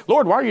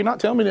 Lord, why are you not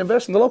telling me to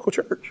invest in the local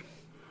church?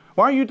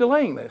 Why are you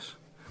delaying this?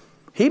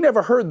 He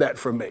never heard that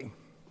from me.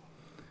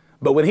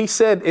 But when He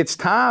said it's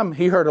time,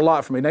 He heard a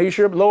lot from me. Now, you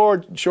sure,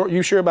 Lord,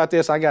 you sure about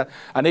this? I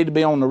need to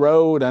be on the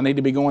road. I need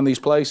to be going these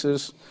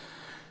places.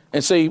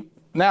 And see,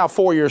 now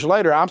 4 years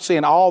later, I'm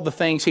seeing all the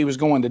things He was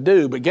going to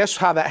do. But guess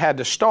how that had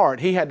to start?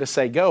 He had to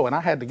say go, and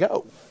I had to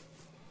go.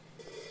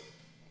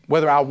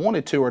 Whether I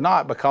wanted to or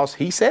not, because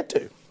He said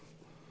to.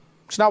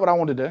 It's not what I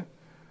wanted to do.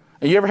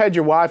 And you ever had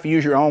your wife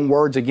use your own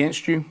words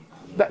against you?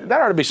 That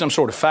ought to be some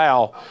sort of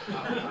foul.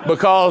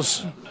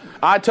 Because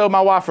I told my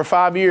wife for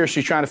 5 years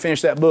she's trying to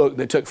finish that book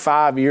that took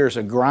 5 years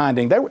of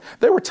grinding.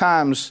 There were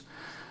times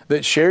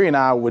that Sherry and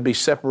I would be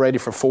separated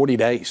for 40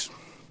 days.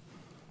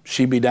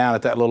 She'd be down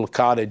at that little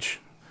cottage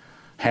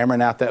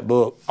hammering out that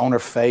book on her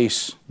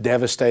face,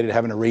 devastated,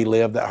 having to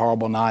relive that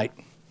horrible night.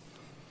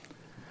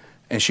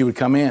 And she would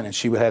come in and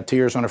she would have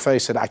tears on her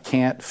face, said, I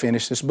can't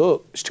finish this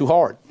book. It's too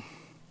hard.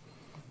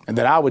 And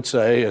then I would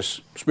say,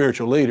 as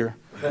spiritual leader,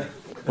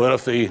 well,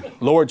 if the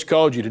Lord's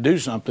called you to do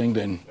something,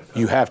 then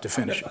you have to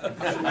finish it.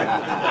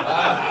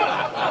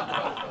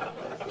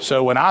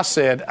 So when I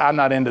said, I'm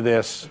not into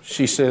this,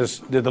 she says,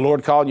 did the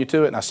Lord call you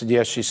to it? And I said,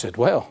 yes. She said,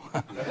 well,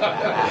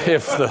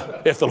 if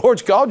the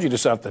Lord's called you to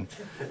something,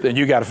 then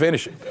you got to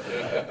finish it.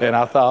 And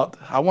I thought,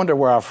 I wonder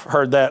where I've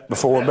heard that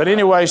before. But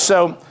anyway,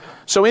 so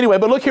anyway,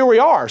 but look, here we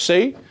are,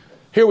 see?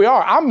 Here we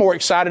are. I'm more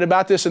excited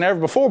about this than ever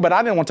before, but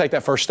I didn't want to take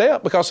that first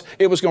step because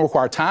it was going to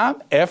require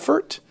time,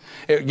 effort,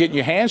 getting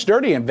your hands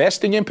dirty,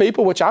 investing in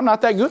people, which I'm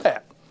not that good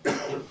at.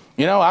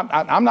 You know,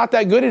 I'm not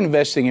that good at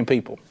investing in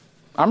people.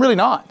 I'm really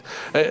not.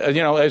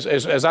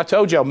 As I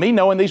told y'all, me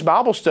knowing these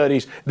Bible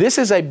studies, this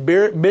is a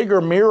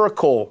bigger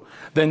miracle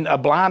than a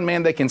blind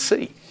man that can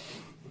see.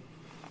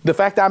 The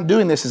fact that I'm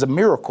doing this is a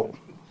miracle.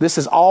 This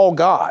is all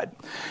God.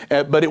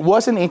 But it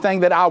wasn't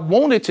anything that I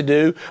wanted to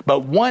do.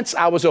 But once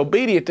I was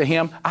obedient to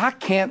Him, I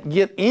can't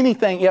get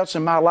anything else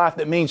in my life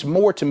that means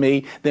more to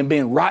me than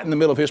being right in the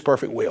middle of His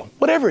perfect will.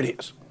 Whatever it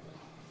is.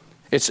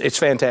 It's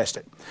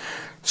fantastic.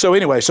 So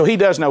anyway, so He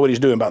does know what He's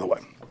doing, by the way.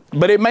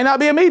 But it may not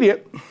be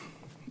immediate.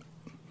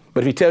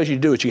 But if He tells you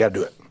to do it, you got to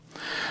do it.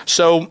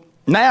 So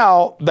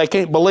now they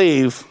can't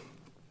believe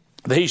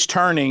that He's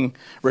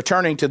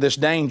returning to this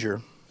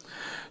danger.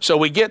 So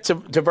we get to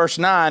verse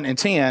 9 and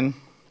 10,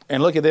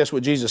 and look at this,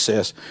 what Jesus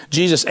says.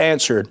 Jesus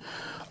answered,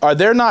 are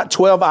there not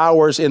 12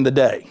 hours in the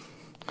day?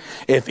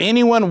 If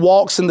anyone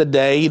walks in the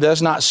day, he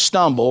does not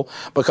stumble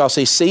because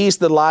he sees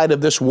the light of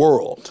this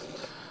world.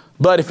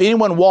 But if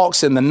anyone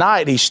walks in the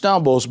night, he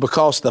stumbles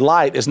because the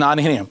light is not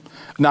in him.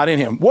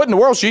 What in the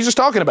world is Jesus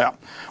talking about?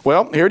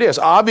 Well, here it is.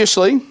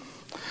 Obviously,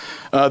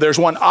 there's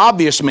one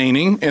obvious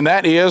meaning, and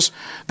that is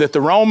that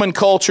the Roman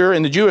culture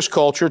and the Jewish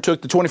culture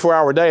took the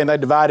 24-hour day and they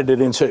divided it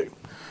in two.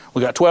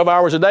 We got 12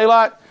 hours of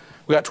daylight,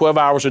 we got 12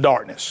 hours of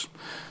darkness.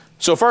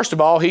 So first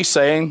of all, He's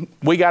saying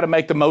we got to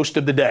make the most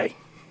of the day.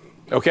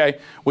 Okay?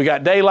 We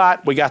got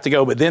daylight, we got to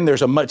go, but then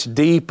there's a much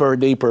deeper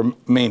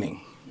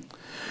meaning.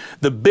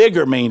 The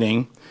bigger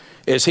meaning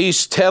is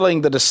He's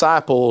telling the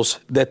disciples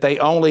that they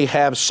only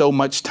have so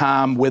much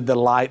time with the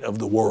light of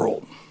the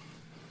world.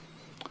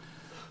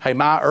 Hey,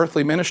 my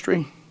earthly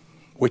ministry,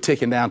 we're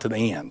ticking down to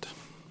the end.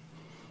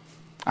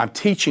 I'm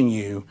teaching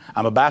you,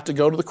 I'm about to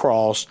go to the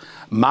cross,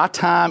 my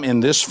time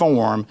in this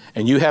form,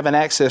 and you having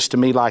access to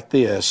me like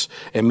this,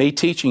 and me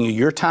teaching you,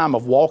 your time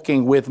of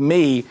walking with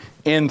me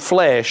in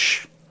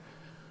flesh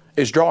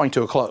is drawing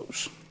to a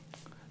close.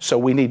 So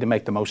we need to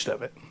make the most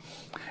of it.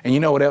 And you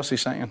know what else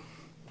He's saying?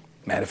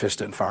 Man, if this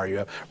doesn't fire you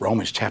up,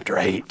 Romans chapter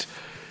 8.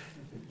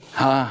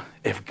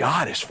 If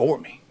God is for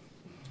me,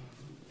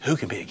 who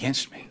can be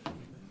against me?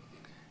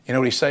 You know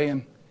what he's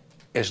saying?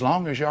 As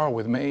long as you are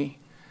with me,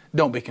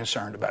 don't be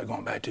concerned about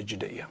going back to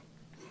Judea.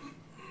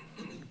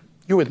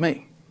 You're with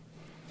me.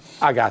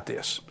 I got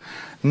this.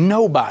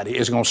 Nobody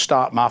is going to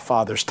stop my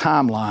Father's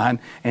timeline,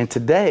 and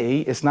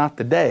today is not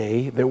the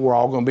day that we're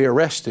all going to be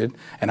arrested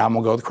and I'm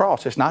going to go to the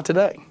cross. It's not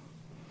today.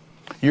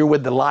 You're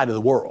with the light of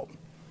the world.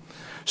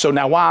 So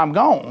now while I'm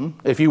gone,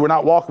 if you were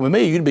not walking with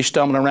me, you'd be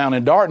stumbling around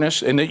in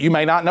darkness and you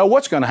may not know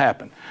what's going to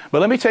happen.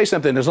 But let me tell you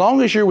something. As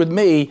long as you're with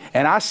me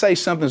and I say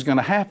something's going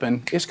to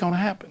happen, it's going to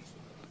happen.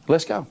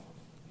 Let's go.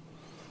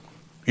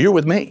 You're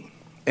with me.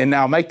 And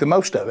now make the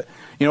most of it.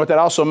 You know what that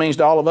also means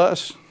to all of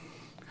us?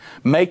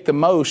 Make the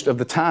most of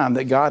the time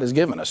that God has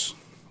given us.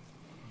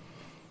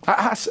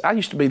 I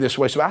used to be this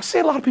way. So I see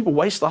a lot of people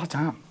waste a lot of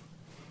time.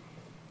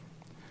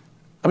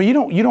 I mean,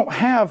 you don't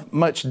have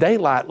much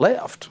daylight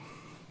left.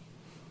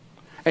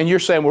 And you're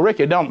saying, well, Rick,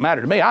 it don't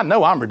matter to me. I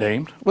know I'm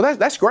redeemed. Well,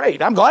 that's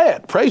great. I'm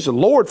glad. Praise the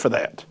Lord for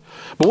that.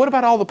 But what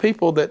about all the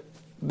people that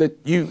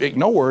you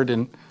ignored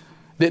and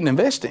didn't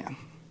invest in?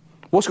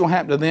 What's going to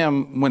happen to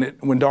them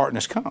when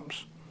darkness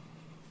comes?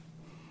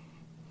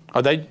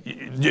 Are they,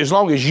 as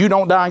long as you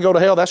don't die and go to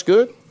hell, that's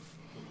good?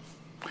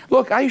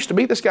 Look, I used to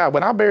be this guy.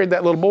 When I buried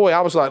that little boy, I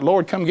was like,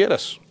 Lord, come get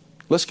us.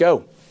 Let's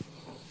go.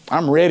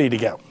 I'm ready to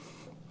go.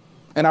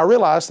 And I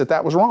realized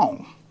that was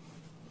wrong.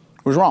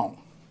 It was wrong.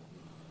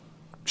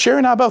 Sherry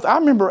and I both, I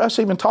remember us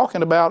even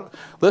talking about,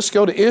 let's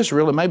go to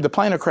Israel and maybe the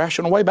plane will crash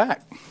on the way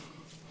back.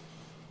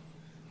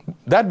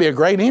 That'd be a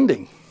great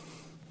ending.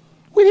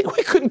 We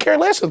couldn't care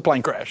less if the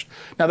plane crashed.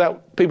 Now,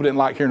 that people didn't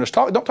like hearing us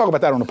talk. Don't talk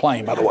about that on the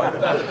plane, by the way.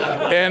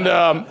 And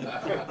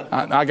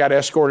I got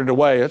escorted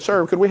away.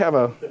 Sir, could we have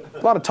a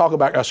lot of talk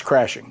about us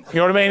crashing? You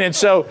know what I mean? And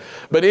so,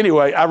 but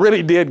anyway, I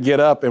really did get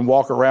up and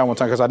walk around one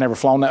time because I'd never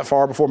flown that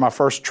far before. My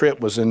first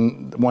trip was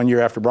in 1 year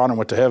after Bronner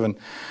went to heaven.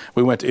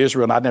 We went to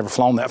Israel, and I'd never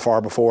flown that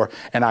far before.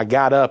 And I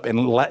got up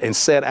and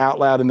said out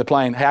loud in the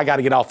plane, hey, I got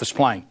to get off this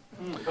plane.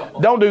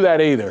 Don't do that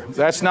either.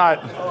 That's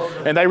not,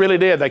 and they really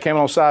did. They came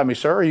alongside me,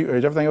 sir,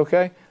 is everything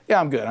okay?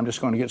 Yeah, I'm good. I'm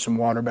just going to get some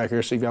water back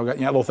here, see if y'all got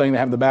that little thing they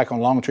have in the back on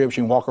long trips.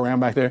 You can walk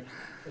around back there.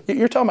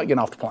 You're talking about getting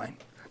off the plane.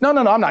 No,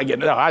 I'm not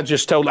getting it. No,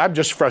 I'm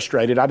just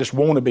frustrated. I just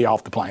want to be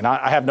off the plane.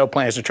 I have no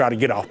plans to try to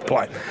get off the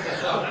plane.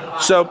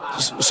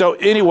 So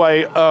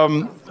anyway,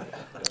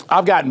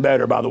 I've gotten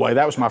better, by the way.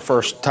 That was my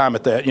first time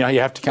at that. You know,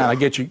 you have to kind of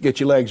get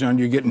your legs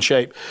under you, get in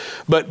shape.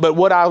 But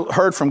what I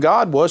heard from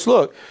God was,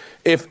 look,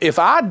 if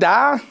I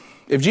die,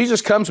 if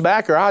Jesus comes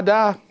back or I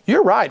die,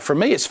 you're right. For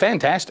me, it's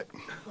fantastic.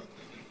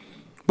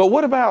 But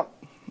what about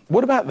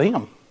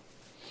them?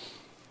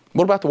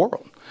 What about the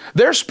world?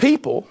 There's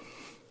people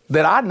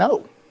that I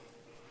know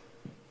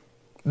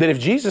that if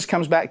Jesus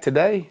comes back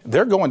today,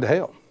 they're going to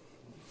hell.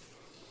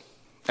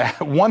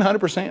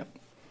 100%.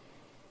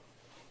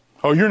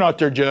 Oh, you're not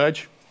their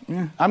judge.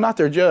 Yeah, I'm not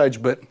their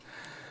judge, but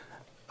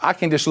I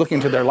can just look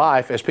into their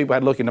life as people had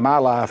to look into my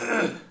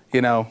life,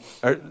 you know.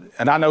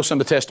 And I know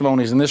some of the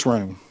testimonies in this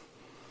room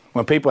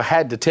when people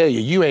had to tell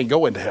you, you ain't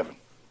going to heaven.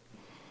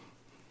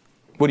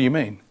 What do you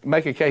mean?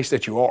 Make a case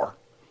that you are.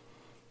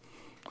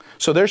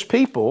 So there's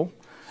people,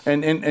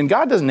 and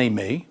God doesn't need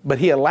me, but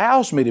He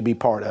allows me to be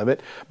part of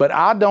it. But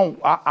I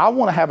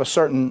want to have a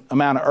certain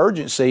amount of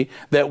urgency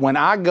that when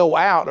I go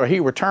out or He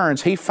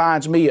returns, He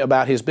finds me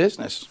about His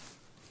business.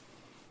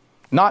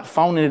 Not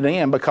phoning it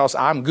in because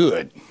I'm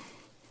good.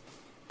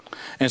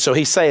 And so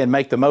He's saying,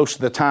 make the most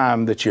of the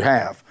time that you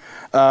have.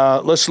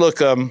 Let's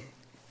look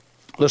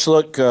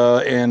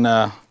in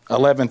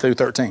 11 through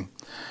 13.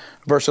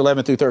 Verse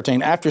 11 through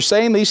 13. After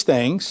saying these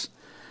things,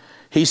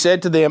 He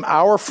said to them,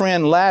 our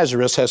friend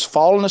Lazarus has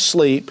fallen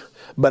asleep,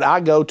 but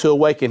I go to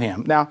awaken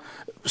him. Now,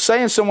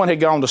 saying someone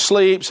had gone to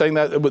sleep, saying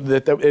that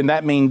and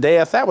that mean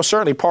death, that was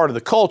certainly part of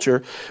the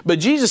culture. But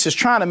Jesus is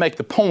trying to make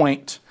the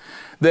point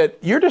that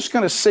you're just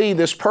going to see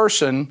this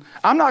person.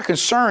 I'm not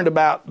concerned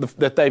about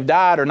that they've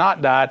died or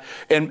not died.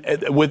 And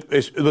with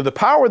the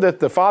power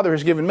that the Father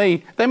has given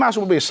me, they might as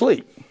well be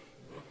asleep.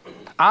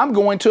 I'm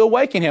going to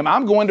awaken him.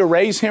 I'm going to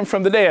raise him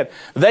from the dead.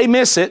 They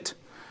miss it.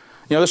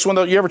 You know, this one,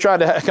 you ever tried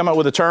to come up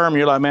with a term,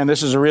 you're like, man,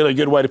 this is a really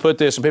good way to put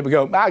this. And people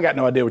go, I got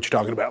no idea what you're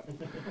talking about.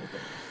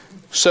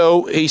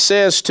 So He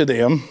says to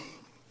them,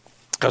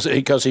 because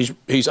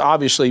he's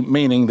obviously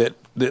meaning that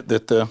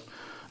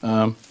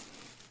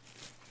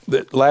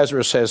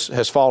Lazarus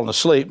has fallen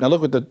asleep. Now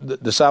look what the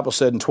disciples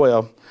said in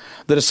 12.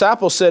 The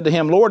disciples said to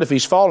Him, Lord, if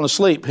he's fallen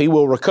asleep, he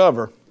will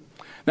recover.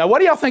 Now what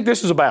do y'all think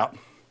this is about?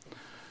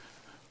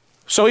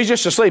 So he's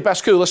just asleep.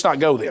 That's cool. Let's not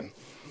go then.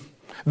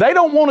 They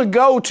don't want to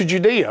go to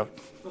Judea.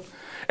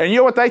 And you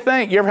know what they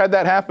think? You ever had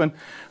that happen?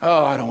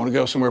 Oh, I don't want to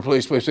go somewhere,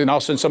 please. And all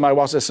of a sudden somebody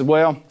walks in and says,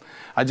 well,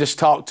 I just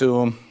talked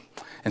to him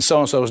and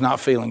so-and-so is not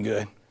feeling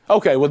good.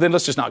 Okay, well then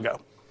let's just not go.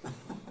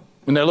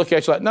 And they look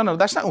at you like, no,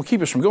 that's not going to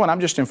keep us from going.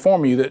 I'm just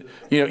informing you that,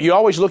 you know, you're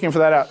always looking for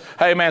that out.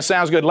 Hey man,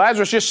 sounds good.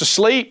 Lazarus just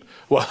asleep.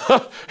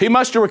 Well, he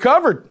must have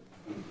recovered.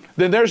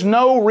 Then there's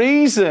no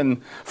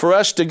reason for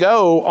us to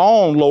go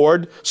on,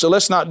 Lord. So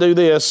let's not do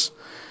this.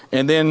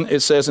 And then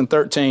it says in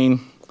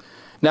 13,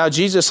 now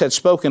Jesus had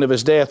spoken of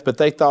his death, but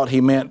they thought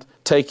He meant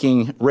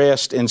taking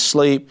rest and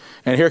sleep.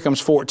 And here comes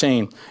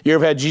 14. You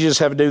ever had Jesus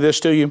have to do this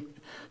to you?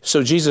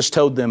 So Jesus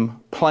told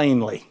them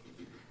plainly,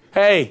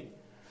 hey,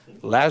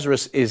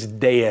 Lazarus is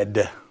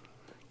dead.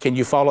 Can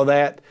you follow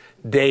that?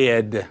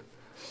 Dead.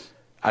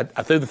 I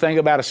threw the thing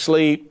about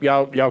asleep.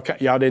 Y'all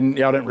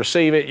didn't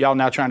receive it. Y'all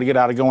now trying to get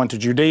out of going to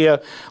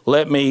Judea.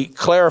 Let me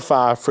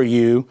clarify for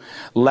you.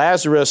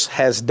 Lazarus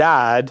has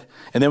died.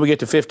 And then we get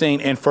to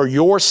 15. And for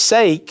your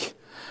sake,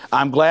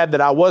 I'm glad that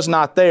I was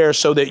not there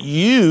so that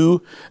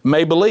you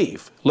may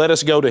believe. Let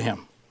us go to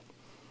him.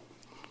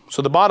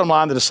 So the bottom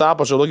line, the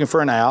disciples are looking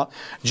for an out.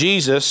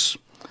 Jesus,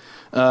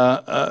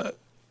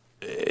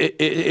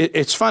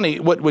 it's funny.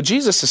 What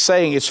Jesus is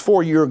saying is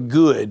for your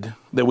good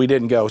that we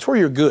didn't go. It's for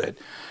your good.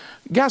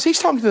 Guys, he's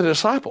talking to the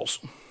disciples.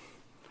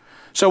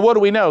 So what do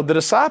we know? The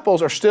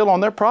disciples are still on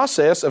their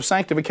process of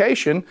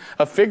sanctification,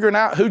 of figuring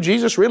out who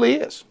Jesus really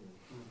is.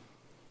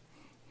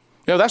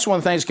 You know, that's one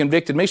of the things that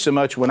convicted me so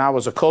much when I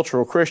was a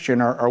cultural Christian,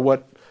 or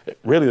what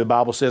really the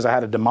Bible says I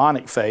had a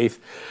demonic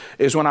faith,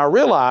 is when I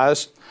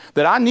realized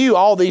that I knew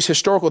all these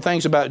historical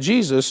things about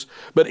Jesus,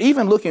 but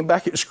even looking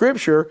back at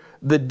Scripture,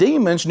 the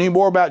demons knew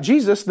more about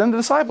Jesus than the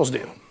disciples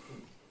did.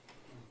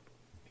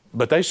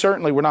 But they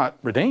certainly were not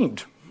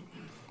redeemed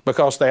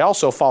because they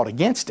also fought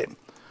against him.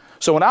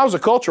 So when I was a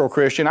cultural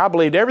Christian, I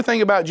believed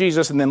everything about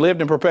Jesus and then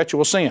lived in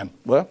perpetual sin.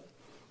 Well,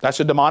 that's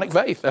a demonic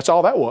faith. That's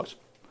all that was.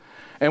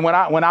 And when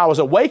I was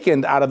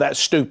awakened out of that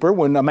stupor,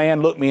 when a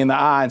man looked me in the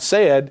eye and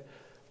said,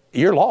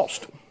 you're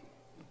lost.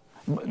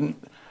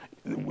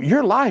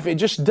 Your life, it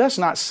just does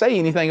not say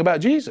anything about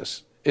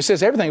Jesus. It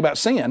says everything about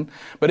sin,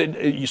 but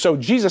so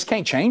Jesus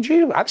can't change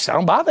you? I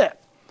don't buy that.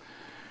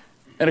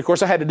 And of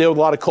course, I had to deal with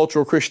a lot of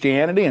cultural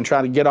Christianity and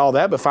try to get all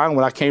that, but finally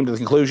when I came to the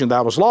conclusion that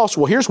I was lost,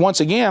 well, here's once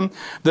again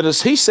that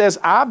as he says,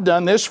 I've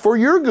done this for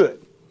your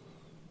good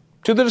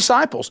to the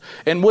disciples.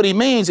 And what he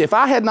means, if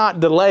I had not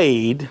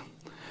delayed,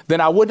 then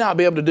I would not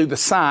be able to do the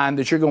sign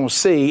that you're going to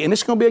see, and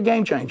it's going to be a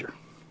game changer.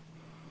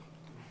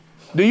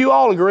 Do you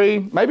all agree?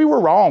 Maybe we're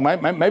wrong.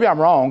 Maybe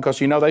I'm wrong because,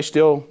 they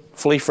still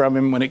flee from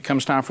him when it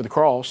comes time for the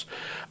cross.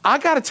 I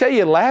got to tell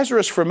you,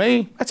 Lazarus for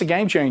me, that's a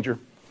game changer.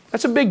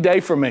 That's a big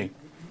day for me.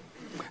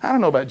 I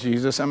don't know about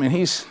Jesus. I mean,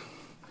 he's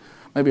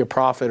maybe a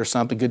prophet or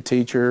something, good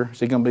teacher. Is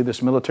he going to be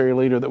this military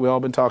leader that we all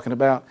been talking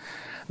about?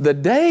 The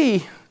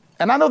day,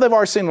 and I know they've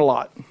already seen a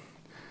lot.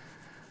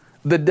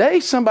 The day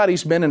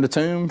somebody's been in the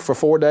tomb for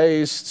 4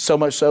 days, so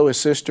much so his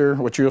sister,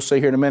 which you'll see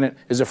here in a minute,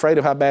 is afraid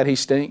of how bad he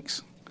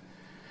stinks.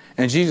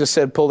 And Jesus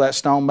said, pull that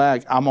stone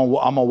back. I'm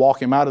gonna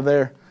walk him out of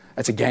there.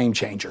 That's a game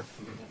changer.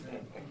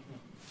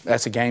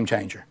 That's a game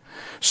changer.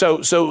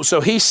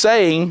 So he's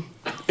saying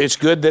it's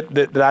good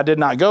that I did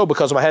not go,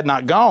 because if I had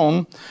not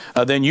gone,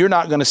 then you're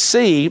not going to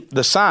see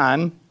the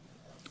sign.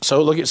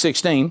 So look at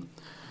 16.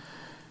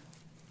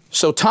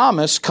 So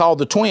Thomas, called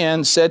the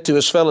twin, said to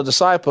his fellow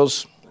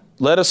disciples,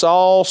 let us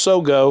also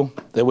go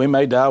that we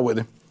may die with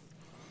him.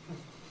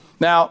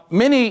 Now,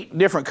 many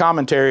different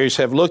commentaries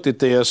have looked at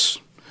this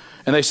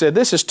and they said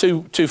this is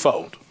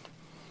twofold.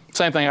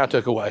 Same thing I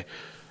took away.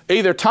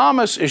 Either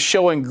Thomas is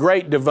showing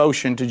great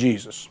devotion to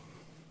Jesus.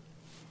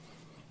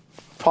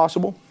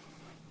 Possible.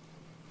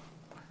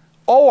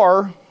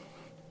 Or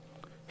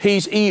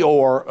he's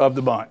Eeyore of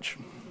the bunch.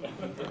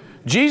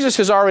 Jesus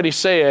has already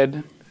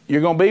said,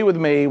 you're going to be with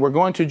me. We're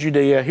going to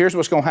Judea. Here's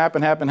what's going to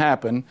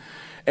happen.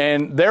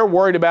 And they're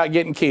worried about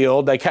getting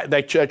killed. They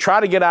try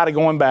to get out of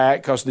going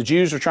back because the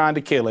Jews are trying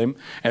to kill him.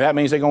 And that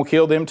means they're going to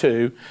kill them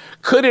too.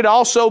 Could it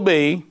also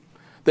be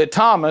that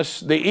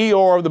Thomas, the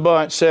Eeyore of the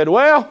bunch, said,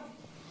 well,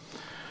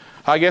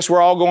 I guess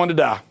we're all going to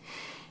die.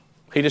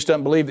 He just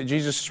doesn't believe that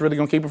Jesus is really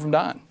going to keep him from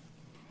dying.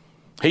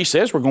 He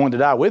says we're going to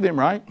die with him,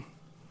 right?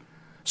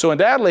 So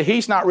undoubtedly,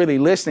 he's not really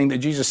listening that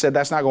Jesus said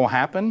that's not going to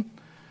happen.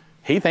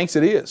 He thinks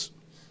it is.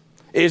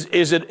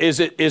 Is it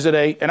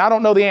a, and I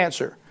don't know the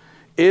answer.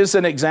 Is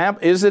it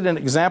an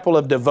example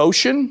of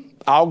devotion?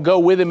 I'll go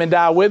with him and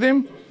die with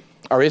him.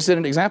 Or is it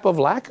an example of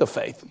lack of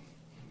faith?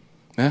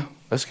 Yeah,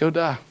 let's go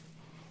die.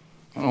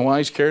 I don't know why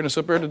he's carrying us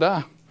up here to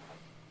die.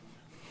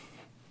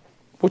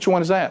 Which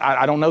one is that?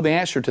 I don't know the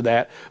answer to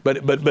that, but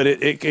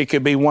it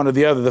could be one or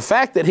the other. The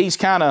fact that he's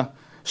kind of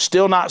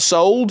still not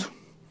sold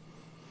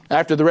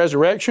after the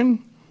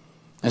resurrection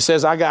and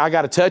says, I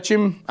got to touch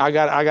him, I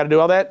got to do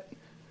all that,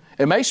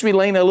 it makes me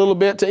lean a little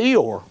bit to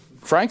Eeyore,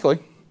 frankly,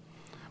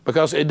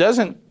 because he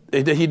doesn't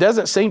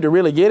seem to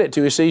really get it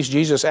till he sees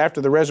Jesus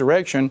after the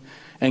resurrection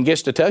and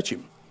gets to touch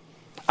him.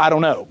 I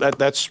don't know.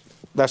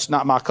 That's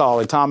not my call.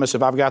 And Thomas,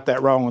 if I've got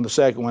that wrong on the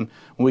second one,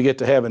 when we get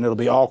to heaven, it'll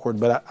be awkward,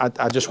 but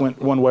I just went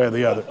one way or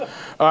the other.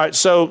 All right,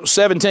 so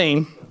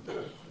 17,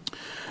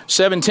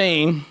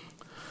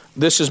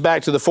 this is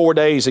back to the 4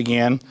 days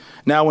again.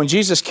 Now, when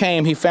Jesus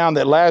came, he found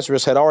that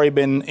Lazarus had already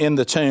been in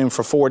the tomb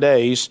for 4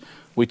 days.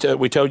 We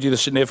told you the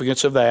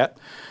significance of that.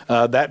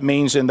 That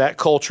means in that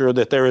culture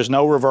that there is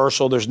no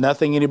reversal. There's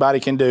nothing anybody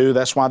can do.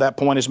 That's why that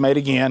point is made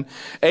again.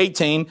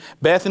 18,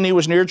 Bethany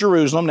was near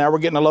Jerusalem. Now we're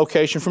getting a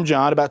location from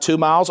John, about 2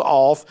 miles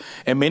off.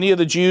 And many of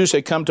the Jews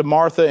had come to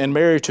Martha and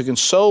Mary to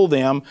console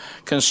them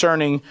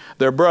concerning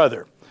their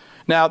brother.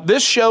 Now,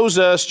 this shows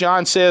us,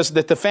 John says,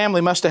 that the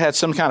family must have had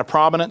some kind of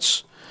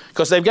prominence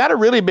because they've got a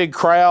really big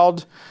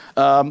crowd.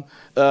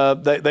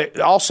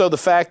 Also, the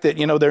fact that,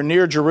 they're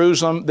near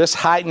Jerusalem, this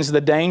heightens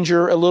the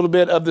danger a little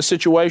bit of the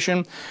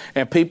situation,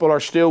 and people are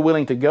still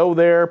willing to go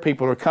there.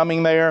 People are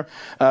coming there.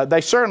 They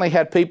certainly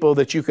had people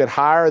that you could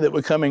hire that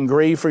would come and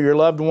grieve for your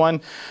loved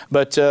one,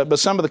 but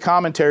some of the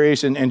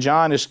commentaries, and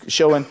John is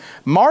showing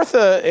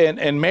Martha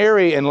and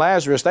Mary and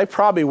Lazarus, they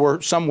probably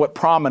were somewhat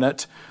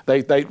prominent.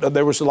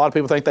 There was a lot of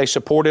people think they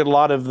supported a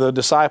lot of the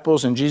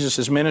disciples in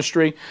Jesus'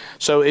 ministry.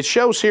 So it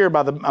shows here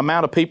by the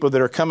amount of people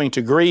that are coming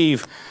to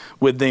grieve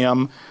with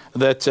them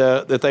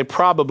that they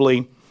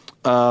probably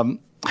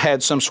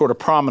had some sort of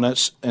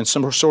prominence and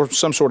some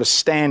sort of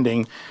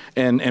standing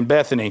in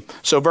Bethany.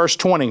 So verse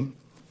 20,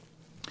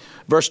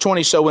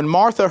 so when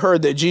Martha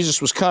heard that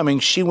Jesus was coming,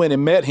 she went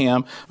and met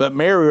him, but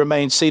Mary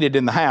remained seated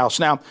in the house.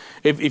 Now,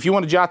 if you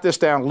want to jot this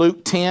down,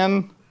 Luke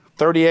 10,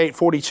 38,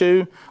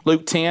 42,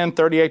 Luke 10,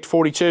 38 to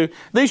 42.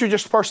 These are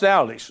just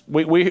personalities.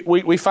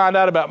 We find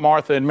out about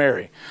Martha and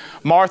Mary.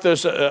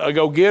 Martha's a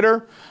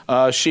go-getter.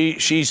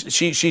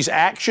 She's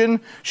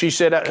action. She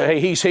said, hey,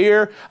 he's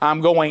here.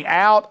 I'm going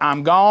out.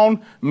 I'm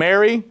gone.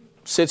 Mary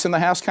sits in the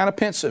house kind of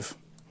pensive,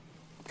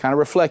 kind of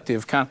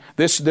reflective.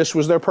 This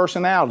was their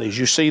personalities.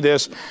 You see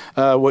this,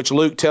 which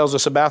Luke tells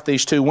us about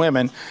these two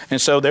women.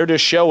 And so they're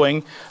just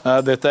showing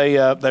that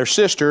they're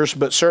sisters,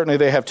 but certainly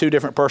they have two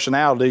different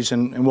personalities,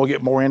 and we'll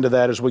get more into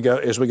that as we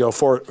go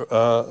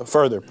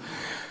further.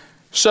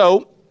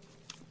 So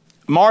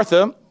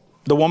Martha,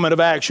 the woman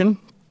of action,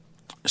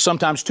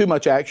 sometimes too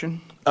much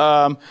action,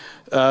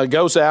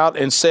 goes out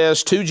and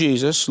says to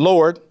Jesus,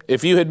 Lord,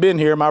 if you had been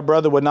here, my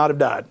brother would not have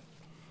died.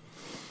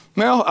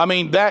 Well, I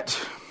mean, that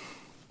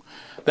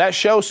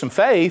shows some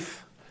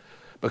faith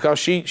because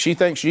she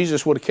thinks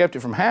Jesus would have kept it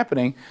from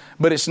happening,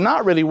 but it's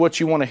not really what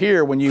you want to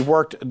hear when you've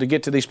worked to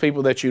get to these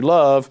people that you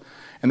love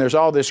and there's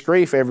all this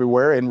grief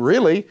everywhere. And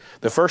really,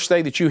 the first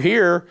thing that you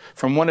hear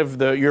from one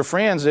of your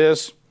friends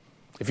is,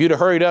 if you'd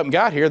have hurried up and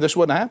got here, this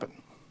wouldn't happen.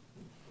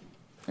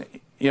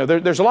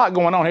 There's a lot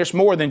going on here. It's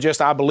more than just,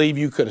 I believe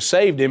you could have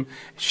saved him.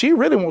 She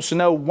really wants to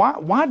know,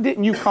 why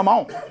didn't you come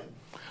on?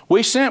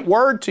 We sent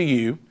word to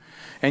you,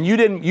 and you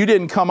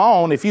didn't come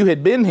on. If you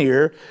had been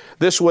here,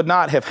 this would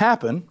not have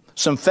happened.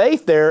 Some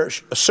faith there,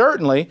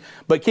 certainly,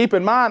 but keep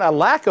in mind a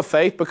lack of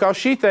faith because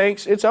she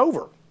thinks it's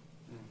over.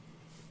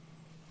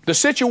 The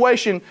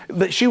situation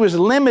that she was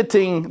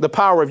limiting the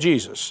power of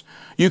Jesus.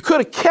 You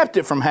could have kept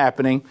it from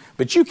happening,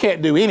 but you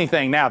can't do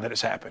anything now that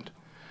it's happened.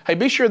 Hey,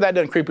 be sure that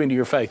doesn't creep into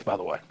your faith, by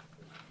the way.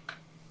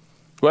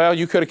 Well,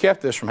 you could have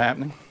kept this from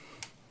happening,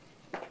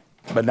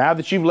 but now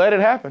that you've let it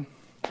happen,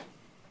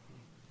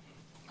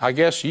 I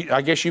guess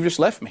you've just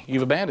left me.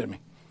 You've abandoned me.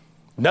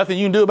 Nothing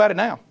you can do about it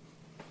now.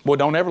 Boy,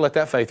 don't ever let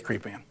that faith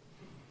creep in.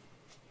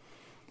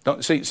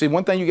 Don't see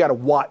one thing you got to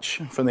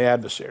watch from the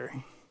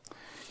adversary.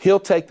 He'll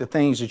take the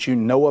things that you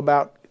know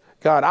about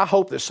God. I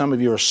hope that some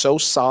of you are so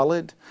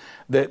solid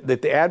that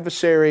the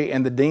adversary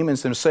and the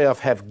demons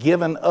themselves have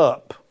given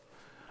up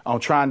on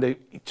trying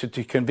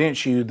to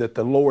convince you that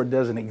the Lord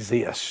doesn't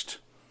exist,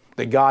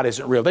 that God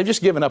isn't real. They've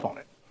just given up on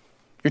it.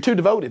 You're too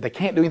devoted. They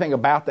can't do anything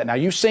about that. Now,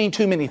 you've seen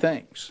too many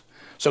things.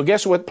 So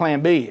guess what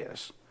plan B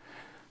is?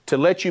 To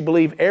let you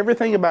believe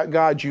everything about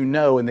God you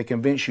know and to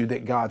convince you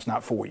that God's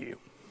not for you.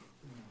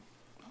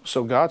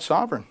 So God's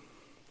sovereign.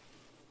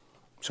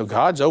 So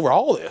God's over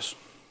all this.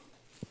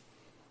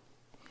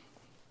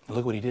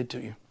 Look what he did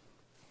to you.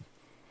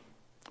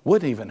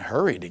 Wouldn't even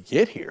hurry to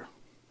get here.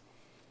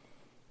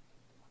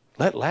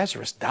 Let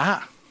Lazarus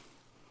die.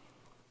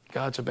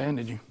 God's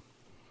abandoned you.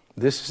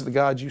 This is the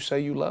God you say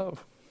you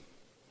love.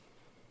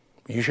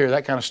 You hear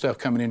that kind of stuff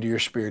coming into your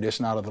spirit, it's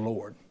not of the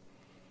Lord.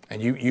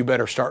 And you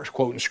better start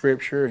quoting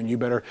Scripture, and you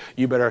better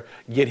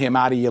get him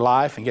out of your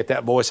life and get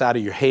that voice out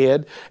of your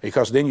head,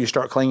 because then you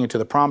start clinging to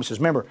the promises.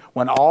 Remember,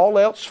 when all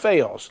else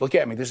fails, look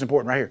at me, this is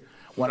important right here.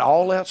 When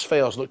all else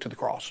fails, look to the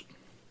cross.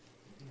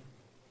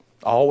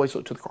 Always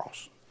look to the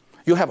cross.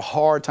 You'll have a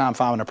hard time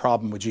finding a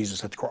problem with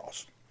Jesus at the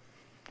cross.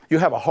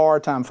 You'll have a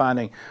hard time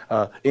finding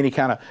any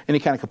kind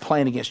of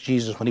complaint against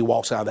Jesus when he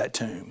walks out of that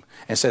tomb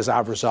and says,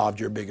 I've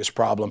resolved your biggest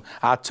problem.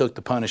 I took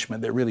the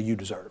punishment that really you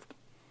deserved,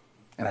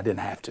 and I didn't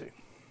have to.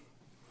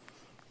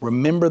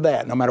 Remember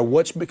that. No matter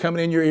what's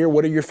coming in your ear,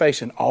 what are you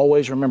facing,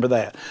 always remember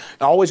that.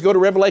 Always go to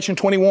Revelation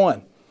 21.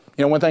 You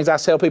know, one of the things I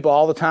tell people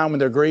all the time when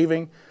they're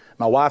grieving,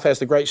 my wife has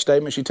the great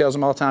statement, she tells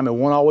them all the time, it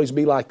won't always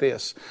be like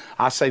this.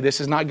 I say,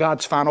 this is not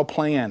God's final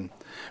plan.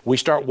 We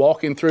start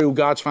walking through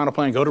God's final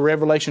plan. Go to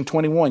Revelation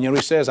 21. You know what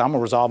he says? I'm going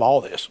to resolve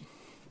all this.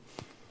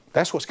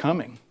 That's what's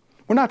coming.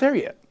 We're not there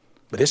yet,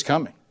 but it's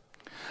coming.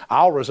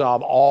 I'll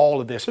resolve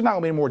all of this. There's not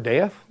going to be any more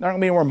death. There's not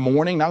going to be any more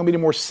mourning. Not going to be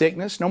any more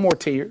sickness. No more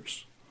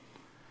tears.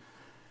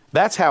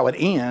 That's how it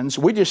ends.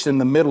 We're just in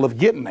the middle of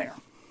getting there.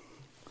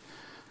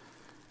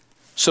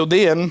 So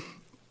then,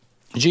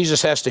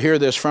 Jesus has to hear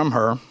this from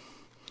her.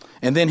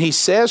 And then he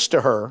says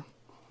to her,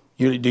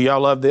 do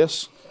y'all love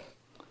this?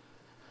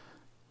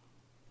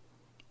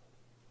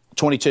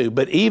 22,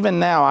 but even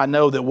now I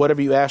know that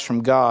whatever you ask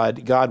from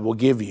God, God will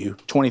give you.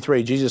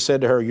 23, Jesus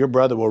said to her, your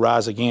brother will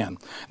rise again.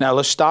 Now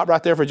let's stop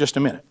right there for just a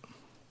minute.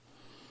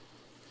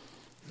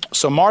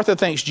 So Martha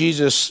thinks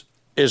Jesus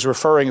is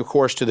referring, of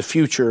course, to the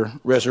future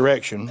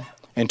resurrection.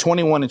 In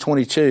 21 and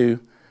 22,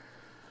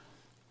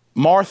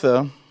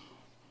 Martha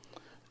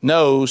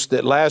knows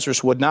that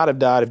Lazarus would not have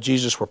died if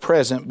Jesus were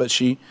present, but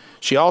she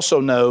also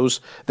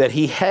knows that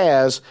he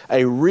has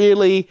a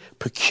really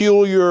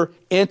peculiar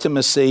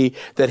intimacy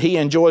that he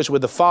enjoys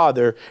with the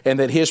Father and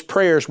that his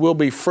prayers will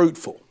be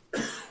fruitful.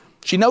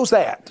 She knows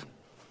that.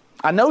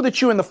 I know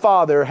that you and the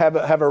Father have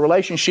a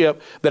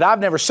relationship that I've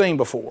never seen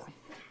before.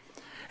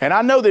 And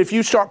I know that if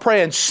you start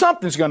praying,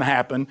 something's going to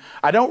happen.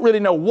 I don't really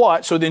know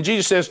what. So then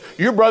Jesus says,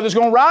 your brother's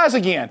going to rise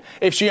again.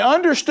 If she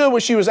understood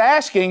what she was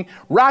asking,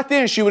 right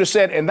then she would have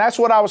said, and that's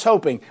what I was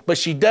hoping. But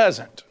she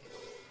doesn't.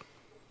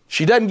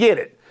 She doesn't get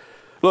it.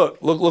 Look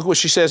what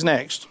she says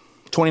next.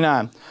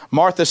 29.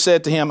 Martha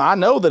said to him, I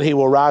know that he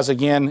will rise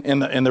again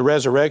in the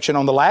resurrection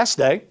on the last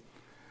day.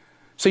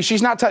 See, she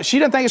doesn't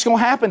think it's going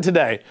to happen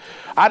today.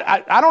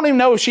 I don't even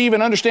know if she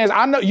even understands.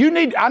 I know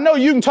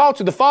you can talk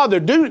to the Father.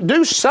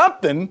 Do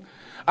something.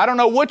 I don't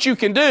know what you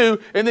can do.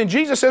 And then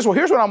Jesus says, well,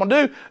 here's what I'm going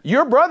to do.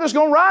 Your brother's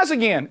going to rise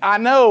again. I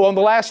know on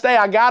the last day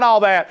I got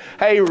all that.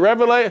 Hey,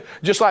 revelation,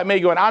 just like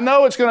me going, I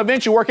know it's going to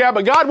eventually work out,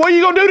 but God, what are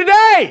you going to do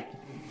today?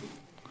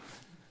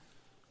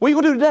 What are you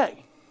going to do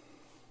today?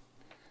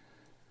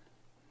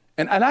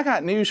 And I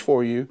got news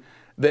for you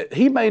that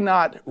he may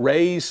not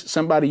raise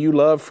somebody you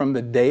love from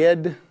the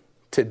dead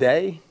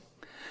today,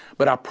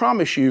 but I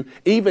promise you,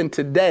 even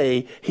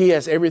today, he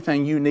has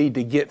everything you need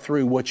to get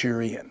through what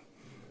you're in.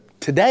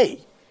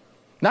 Today.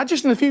 Not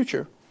just in the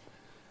future,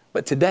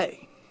 but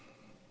today.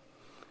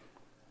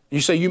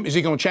 You say, is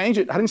he going to change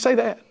it? I didn't say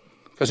that.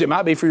 Because it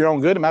might be for your own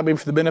good. It might be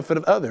for the benefit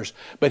of others.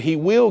 But he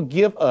will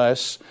give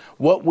us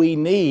what we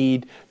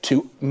need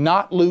to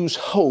not lose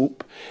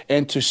hope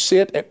and to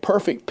sit at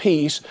perfect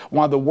peace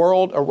while the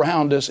world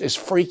around us is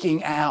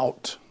freaking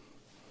out.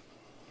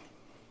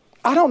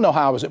 I don't know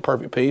how I was at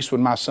perfect peace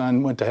when my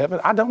son went to heaven.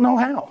 I don't know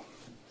how.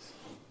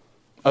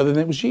 Other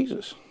than it was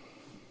Jesus.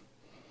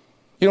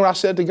 You know what I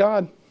said to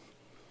God?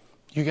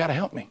 You got to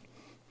help me.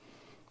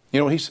 You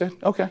know what he said?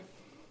 Okay.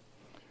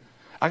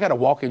 I got to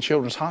walk in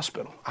Children's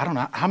Hospital. I don't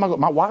know. How am I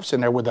my wife's in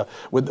there with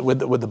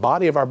the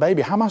body of our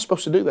baby. How am I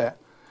supposed to do that?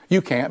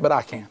 You can't, but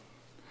I can.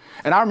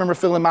 And I remember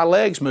feeling my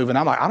legs moving.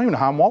 I'm like, I don't even know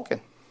how I'm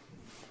walking.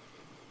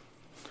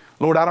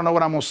 Lord, I don't know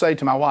what I'm going to say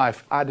to my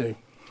wife. I do.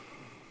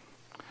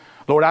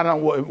 Lord, I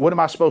don't know. What am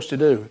I supposed to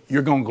do?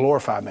 You're going to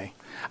glorify me.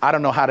 I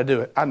don't know how to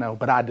do it. I know,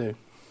 but I do.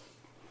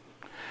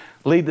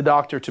 Lead the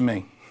doctor to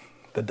me.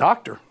 The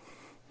doctor?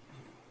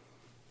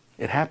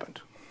 It happened.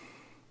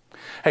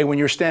 Hey, when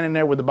you're standing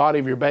there with the body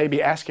of your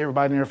baby, ask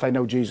everybody in there if they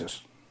know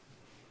Jesus.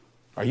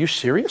 Are you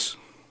serious?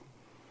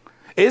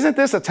 Isn't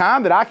this a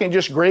time that I can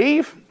just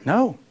grieve?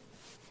 No.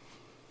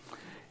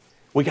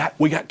 We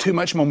got too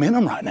much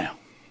momentum right now.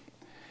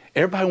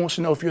 Everybody wants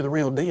to know if you're the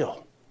real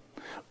deal.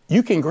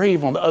 You can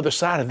grieve on the other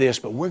side of this,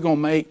 but we're going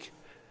to make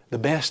the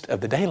best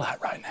of the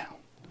daylight right now.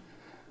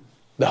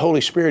 The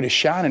Holy Spirit is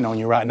shining on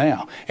you right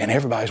now, and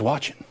everybody's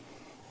watching.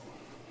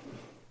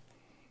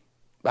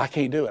 I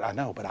can't do it, I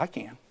know, but I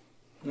can.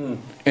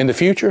 In the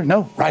future?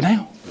 No, right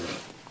now.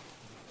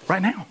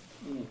 Right now.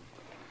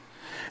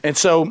 And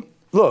so,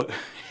 look,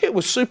 it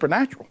was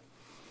supernatural.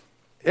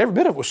 Every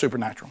bit of it was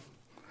supernatural.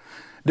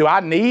 Do I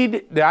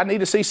need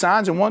to see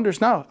signs and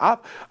wonders? No.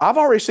 I've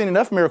already seen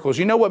enough miracles.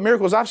 You know what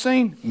miracles I've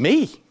seen?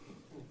 Me.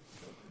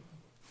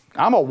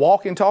 I'm a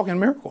walking, talking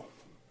miracle.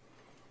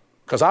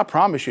 Because I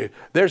promise you,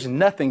 there's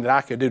nothing that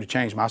I could do to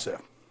change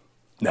myself.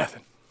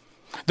 Nothing.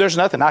 There's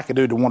nothing I could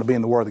do to want to be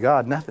in the Word of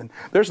God. Nothing.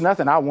 There's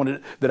nothing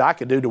that I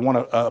could do to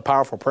want a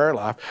powerful prayer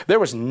life.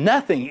 There was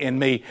nothing in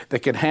me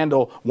that could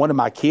handle one of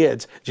my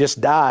kids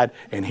just died,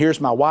 and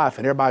here's my wife,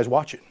 and everybody's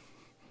watching.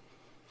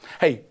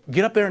 Hey,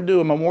 get up there and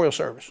do a memorial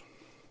service.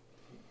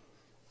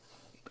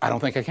 I don't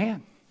think I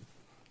can.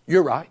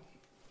 You're right,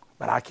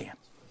 but I can.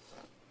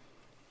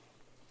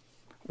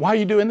 Why are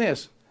you doing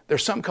this?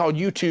 There's something called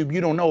YouTube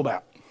you don't know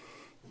about.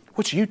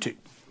 What's YouTube?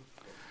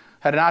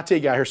 Had an IT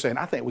guy here saying,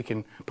 I think we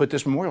can put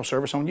this memorial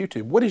service on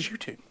YouTube. What is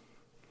YouTube?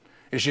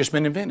 It's just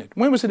been invented.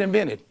 When was it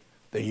invented?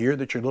 The year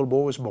that your little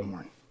boy was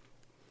born.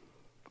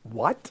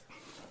 What?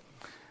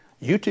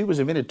 YouTube was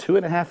invented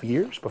 2.5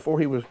 years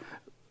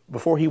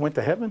before he went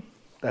to heaven?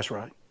 That's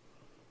right.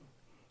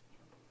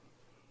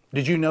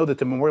 Did you know that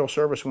the memorial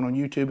service went on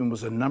YouTube and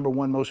was the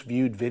 #1 most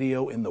viewed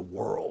video in the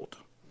world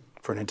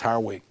for an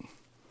entire week?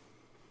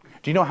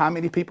 Do you know how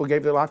many people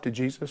gave their life to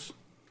Jesus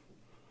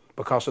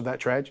because of that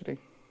tragedy?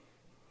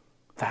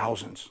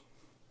 Thousands.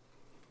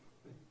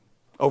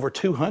 Over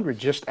 200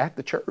 just at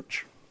the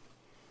church.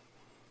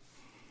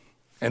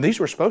 And these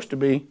were supposed to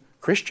be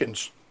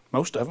Christians,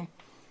 most of them.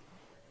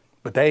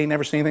 But they ain't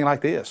never seen anything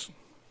like this.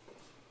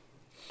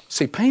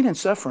 See, pain and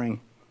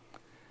suffering,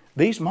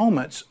 these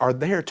moments are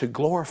there to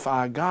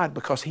glorify God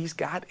because He's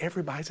got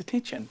everybody's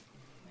attention.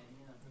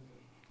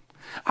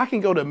 I can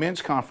go to a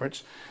men's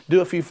conference,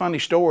 do a few funny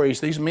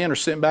stories. These men are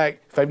sitting back,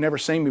 if they've never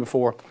seen me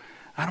before,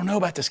 I don't know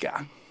about this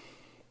guy.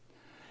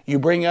 You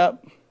bring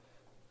up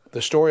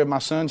the story of my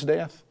son's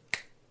death,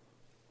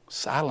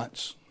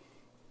 silence.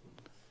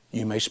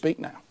 You may speak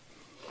now.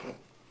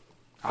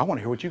 I want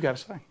to hear what you got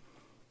to say.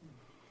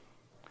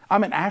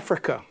 I'm in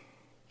Africa.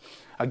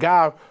 A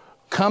guy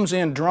comes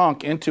in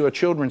drunk into a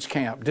children's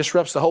camp,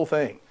 disrupts the whole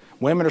thing.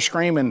 Women are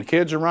screaming, the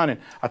kids are running.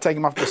 I take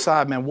him off to the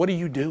side, man, what are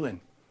you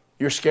doing?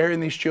 You're scaring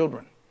these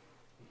children.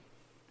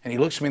 And he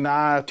looks me in the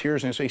eye,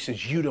 tears in his face, he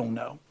says, you don't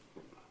know.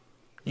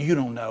 You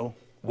don't know.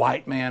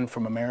 White man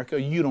from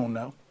America, you don't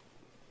know.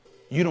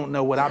 You don't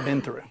know what I've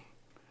been through.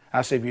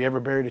 I said, have you ever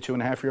buried a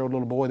 2.5-year-old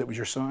little boy that was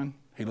your son?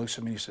 He looks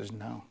at me and he says,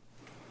 no.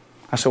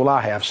 I said, well,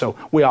 I have. So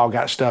we all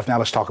got stuff. Now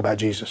let's talk about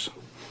Jesus.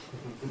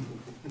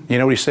 You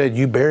know what he said?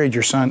 You buried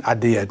your son. I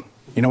did.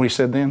 You know what he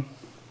said then?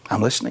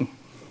 I'm listening.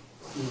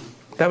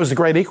 That was the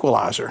great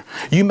equalizer.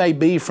 You may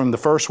be from the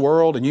first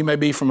world, and you may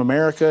be from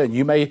America, and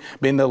you may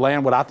be in the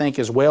land what I think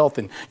is wealth,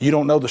 and you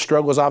don't know the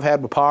struggles I've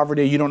had with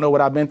poverty. You don't know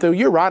what I've been through.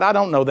 You're right. I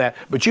don't know that.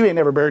 But you ain't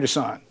never buried a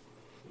son.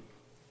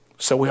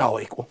 So we all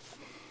equal.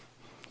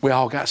 We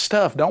all got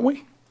stuff, don't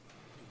we?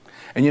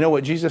 And you know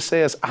what Jesus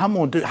says?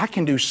 I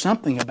can do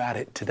something about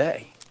it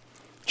today.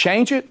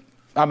 Change it?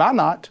 I might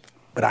not,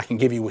 but I can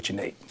give you what you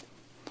need.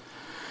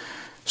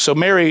 So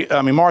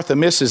Martha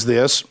misses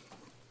this.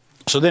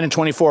 So then in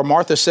 24,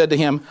 Martha said to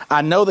him,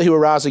 I know that he will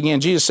rise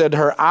again. Jesus said to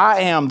her,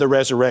 I am the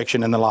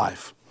resurrection and the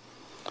life.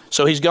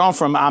 So he's gone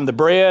from I'm the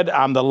bread,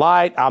 I'm the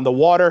light, I'm the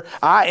water.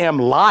 I am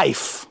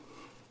life.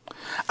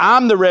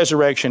 I'm the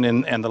resurrection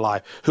and the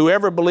life.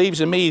 Whoever believes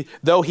in me,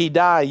 though he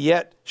die,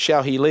 yet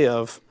shall he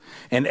live.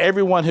 And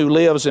everyone who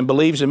lives and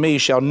believes in me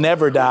shall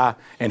never die.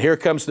 And here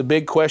comes the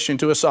big question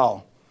to us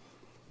all.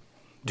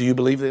 Do you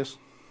believe this?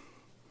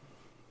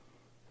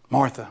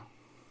 Martha,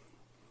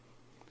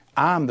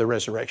 I'm the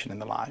resurrection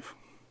and the life.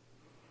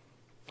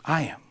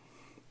 I am.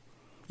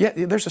 Yeah,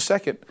 there's a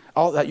second.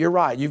 All that, you're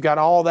right. You've got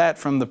all that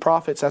from the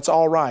prophets. That's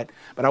all right.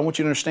 But I want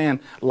you to understand,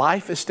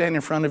 life is standing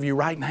in front of you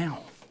right now.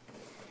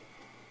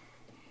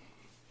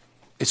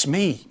 It's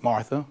me,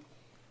 Martha.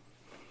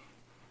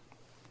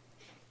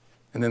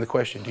 And then the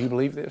question, do you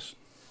believe this?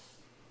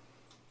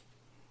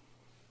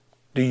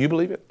 Do you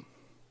believe it?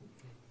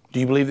 Do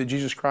you believe that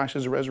Jesus Christ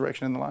is the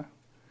resurrection and the life?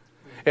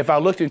 If I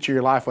looked into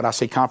your life, would I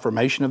see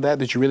confirmation of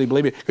that you really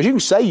believe it? Because you can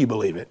say you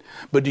believe it,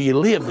 but do you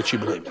live that you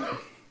believe it?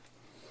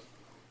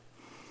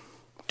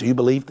 Do you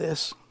believe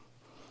this?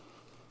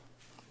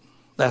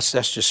 That's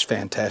just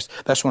fantastic.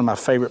 That's one of my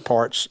favorite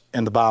parts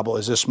in the Bible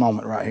is this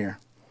moment right here.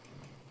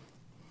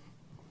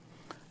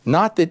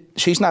 Not that,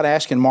 she's not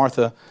asking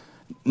Martha,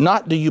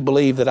 not do you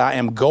believe that I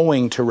am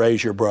going to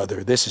raise your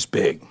brother? This is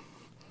big.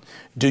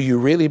 Do you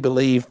really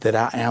believe that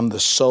I am the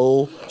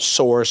sole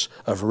source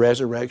of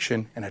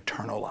resurrection and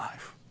eternal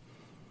life?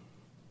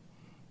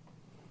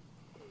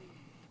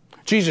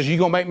 Jesus, you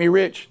going to make me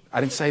rich?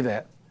 I didn't say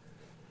that.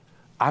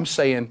 I'm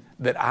saying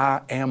that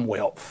I am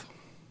wealth.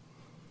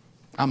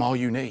 I'm all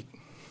you need.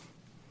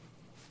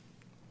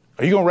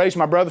 Are you going to raise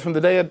my brother from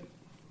the dead?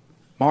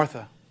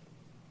 Martha,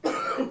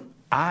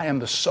 I am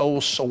the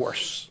sole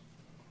source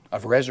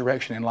of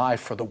resurrection and life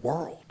for the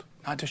world,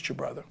 not just your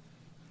brother.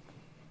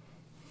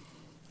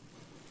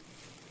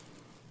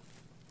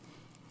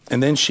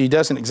 And then she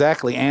doesn't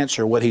exactly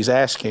answer what he's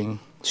asking.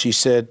 She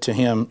said to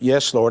him,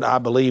 yes, Lord, I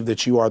believe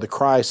that you are the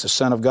Christ, the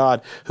Son of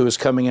God, who is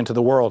coming into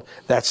the world.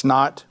 That's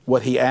not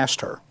what he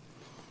asked her.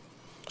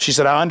 She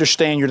said, I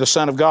understand you're the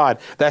Son of God.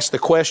 That's the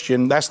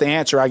question. That's the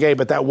answer I gave,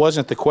 but that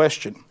wasn't the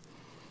question.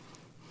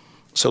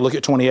 So look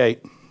at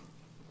 28.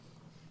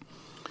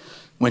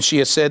 When she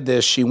had said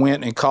this, she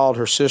went and called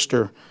her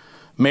sister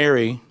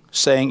Mary,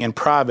 saying in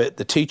private,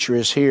 the teacher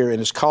is here and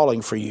is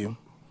calling for you.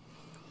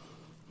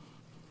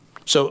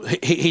 So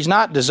he's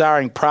not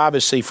desiring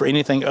privacy for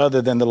anything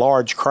other than the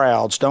large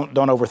crowds. Don't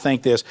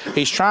overthink this.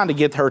 He's trying to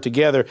get her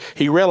together.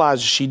 He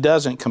realizes she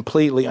doesn't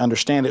completely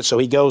understand it, so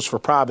he goes for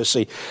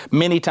privacy.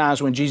 Many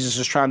times when Jesus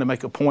is trying to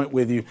make a point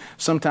with you,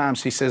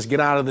 sometimes he says, get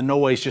out of the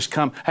noise, just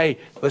come. Hey,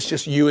 let's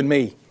just you and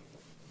me.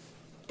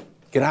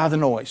 Get out of the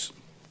noise.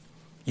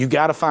 You've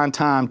got to find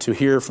time to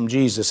hear from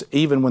Jesus,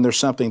 even when there's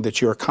something that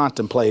you're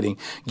contemplating.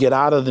 Get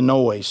out of the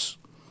noise.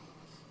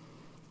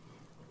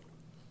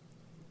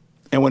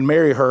 And when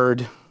Mary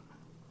heard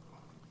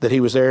that he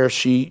was there,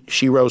 she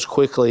rose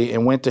quickly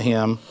and went to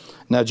him.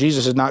 Now,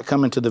 Jesus had not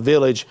come into the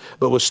village,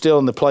 but was still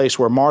in the place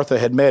where Martha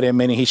had met him,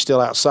 meaning he's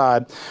still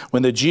outside.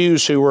 When the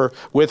Jews who were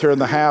with her in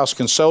the house,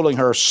 consoling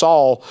her,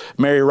 saw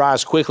Mary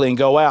rise quickly and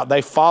go out,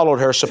 they followed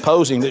her,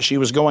 supposing that she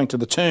was going to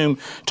the tomb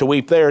to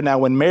weep there. Now,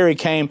 when Mary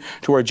came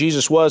to where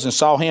Jesus was and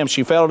saw him,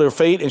 she fell at her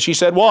feet, and she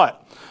said,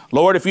 what?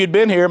 Lord, if you'd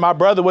been here, my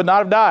brother would not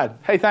have died.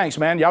 Hey, thanks,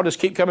 man. Y'all just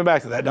keep coming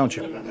back to that, don't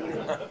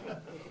you?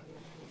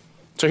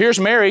 So here's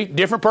Mary,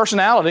 different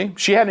personality.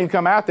 She hadn't even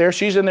come out there.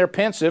 She's in there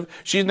pensive.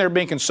 She's in there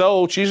being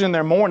consoled. She's in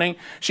there mourning.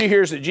 She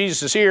hears that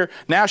Jesus is here.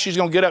 Now she's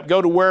going to get up,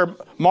 go to where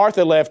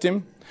Martha left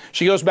him.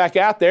 She goes back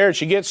out there and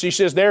she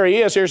says, there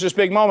he is. Here's this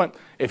big moment.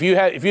 If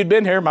you'd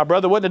been here, my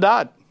brother wouldn't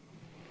have died.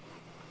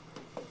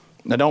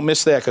 Now don't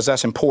miss that because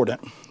that's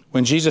important.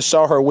 When Jesus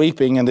saw her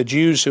weeping and the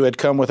Jews who had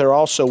come with her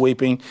also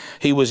weeping,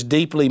 he was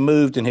deeply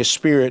moved in his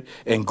spirit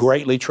and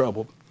greatly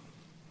troubled.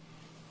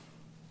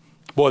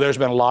 Boy, there's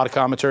been a lot of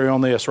commentary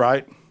on this,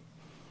 right?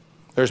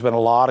 There's been a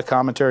lot of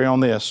commentary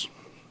on this.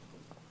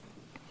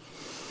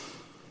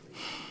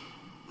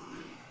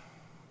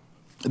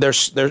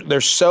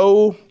 There's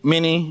so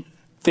many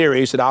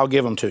theories that I'll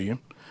give them to you.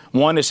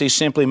 One is he's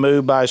simply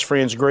moved by his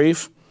friend's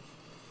grief.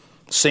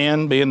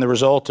 Sin being the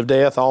result of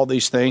death, all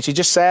these things. He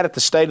just sat at the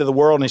state of the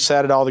world and he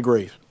sat at all the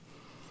grief.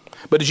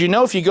 But did you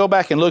know if you go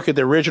back and look at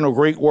the original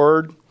Greek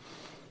word,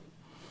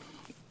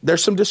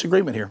 there's some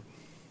disagreement here.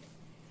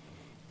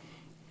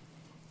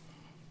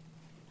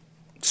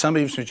 Some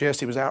even suggest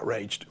he was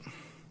outraged.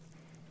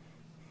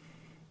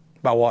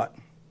 By what?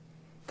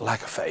 The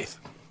lack of faith.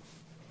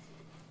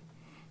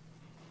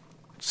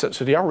 So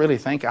do y'all really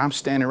think I'm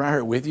standing right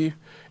here with you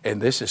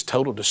and this is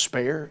total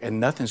despair and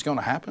nothing's going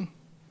to happen?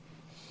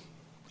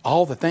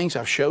 All the things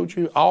I've showed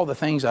you, all the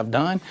things I've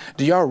done,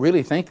 do y'all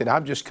really think that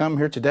I've just come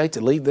here today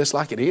to leave this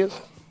like it is?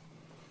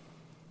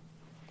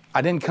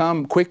 I didn't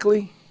come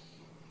quickly.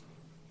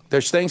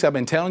 There's things I've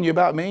been telling you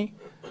about me.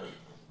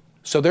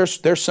 So there's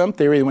some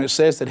theory when it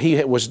says that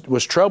he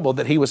was troubled,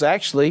 that he was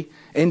actually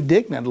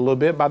indignant a little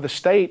bit by the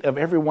state of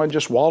everyone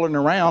just walling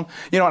around.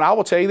 You know, and I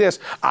will tell you this,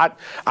 I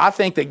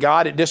think that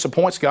God, it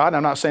disappoints God, and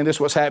I'm not saying this is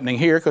what's happening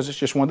here because it's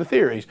just one of the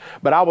theories,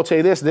 but I will tell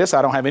you this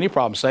I don't have any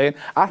problem saying,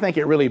 I think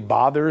it really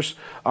bothers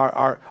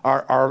our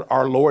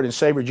Lord and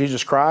Savior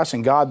Jesus Christ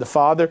and God the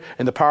Father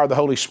and the power of the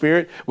Holy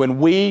Spirit when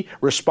we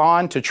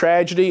respond to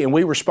tragedy and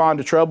we respond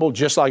to trouble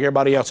just like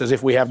everybody else as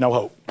if we have no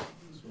hope.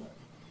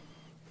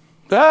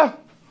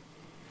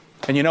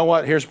 And you know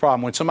what? Here's the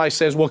problem. When somebody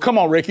says, well, come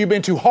on, Rick, you've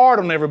been too hard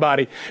on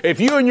everybody. If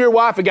you and your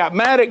wife have got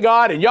mad at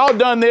God and y'all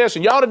done this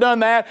and y'all have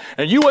done that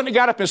and you wouldn't have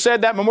got up and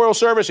said that memorial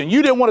service and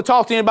you didn't want to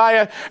talk to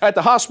anybody at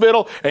the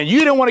hospital and you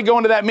didn't want to go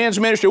into that men's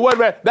ministry,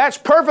 whatever, that's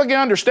perfectly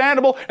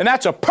understandable and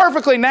that's a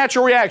perfectly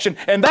natural reaction.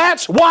 And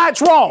that's why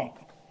it's wrong.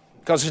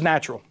 Because it's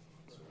natural.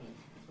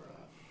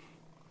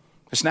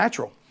 It's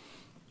natural.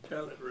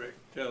 Tell it, Rick.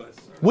 Tell it,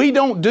 sir. We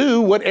don't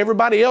do what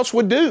everybody else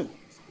would do.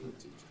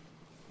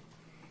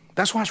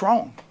 That's why it's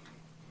wrong.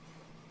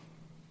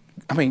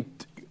 I mean,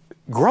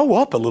 grow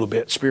up a little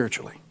bit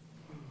spiritually.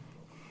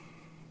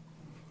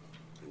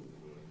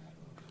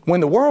 When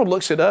the world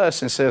looks at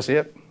us and says,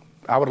 yep,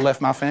 I would have left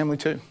my family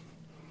too.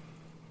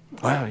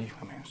 Well,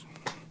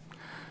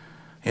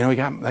 they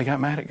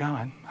got mad at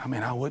God. I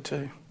mean, I would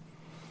too.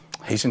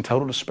 He's in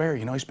total despair.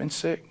 You know, he's been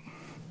sick.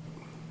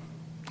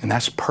 And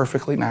that's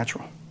perfectly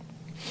natural,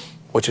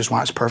 which is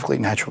why it's perfectly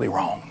naturally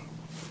wrong.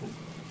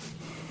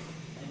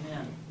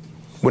 Amen.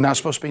 We're not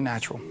supposed to be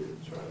natural.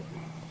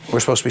 We're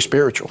supposed to be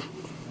spiritual.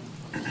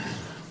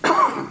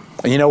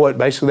 And you know what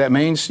basically that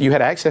means? You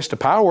had access to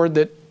power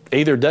that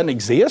either doesn't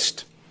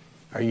exist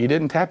or you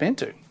didn't tap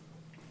into.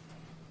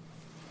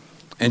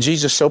 And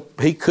Jesus, so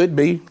he could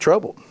be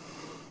troubled.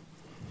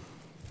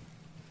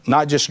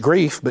 Not just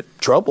grief, but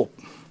troubled.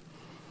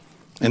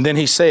 And then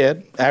he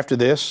said, after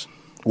this,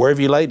 where have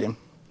you laid him?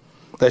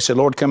 They said,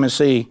 Lord, come and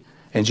see.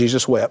 And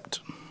Jesus wept.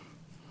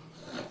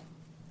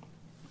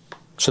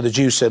 So the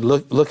Jews said,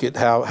 look at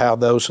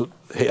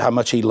how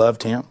much he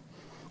loved him.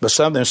 But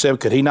some of them said,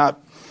 could he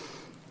not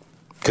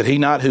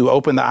who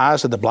opened the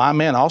eyes of the blind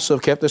man also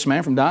have kept this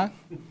man from dying?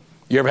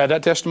 You ever had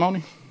that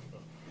testimony?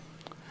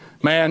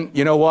 Man,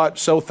 you know what?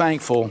 So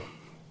thankful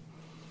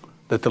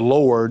that the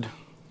Lord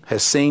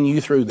has seen you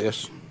through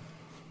this.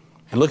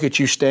 And look at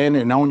you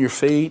standing and on your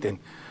feet and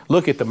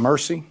look at the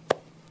mercy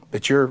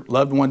that your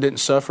loved one didn't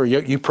suffer.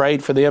 You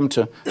prayed for them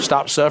to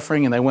stop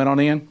suffering and they went on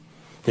in.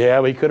 Yeah,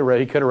 well, he could have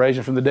raised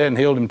him from the dead and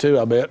healed him too,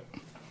 I bet.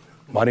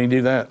 Why didn't he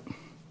do that?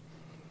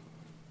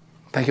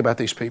 Think about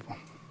these people.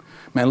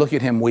 Man, look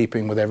at him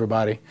weeping with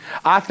everybody.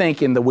 I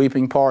think in the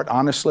weeping part,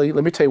 honestly,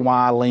 let me tell you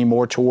why I lean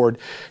more toward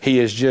he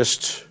is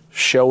just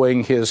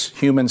showing his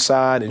human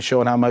side and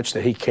showing how much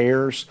that he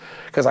cares.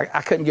 Because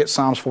I couldn't get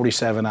Psalms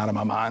 47 out of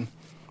my mind.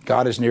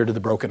 God is near to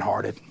the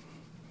brokenhearted.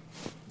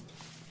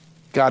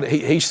 God,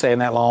 he's saying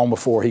that long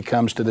before he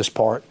comes to this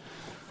part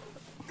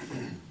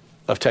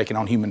of taking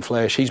on human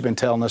flesh. He's been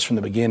telling us from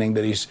the beginning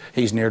that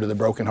he's near to the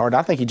brokenhearted.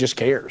 I think he just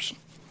cares.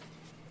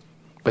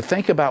 But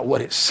think about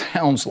what it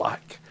sounds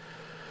like.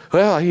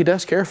 Well, he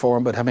does care for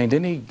him, but I mean,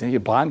 didn't he a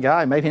blind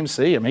guy, made him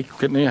see? I mean,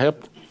 couldn't he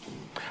help?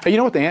 Hey, you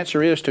know what the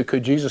answer is to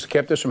could Jesus have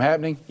kept this from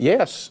happening?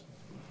 Yes.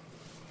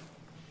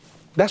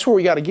 That's where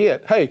we got to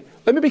get. Hey,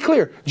 let me be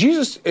clear.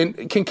 Jesus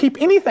can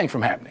keep anything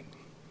from happening.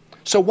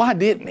 So why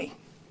didn't he?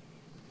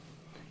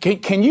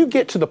 Can you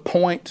get to the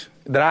point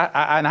that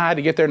I had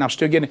to get there and I'm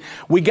still getting it?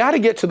 We got to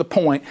get to the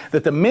point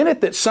that the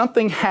minute that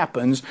something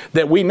happens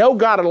that we know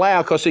God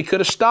allowed because he could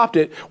have stopped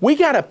it, we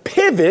got to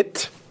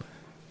pivot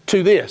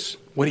to this.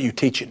 What are you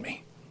teaching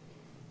me?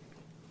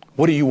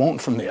 What do you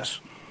want from this?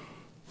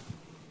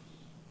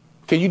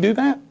 Can you do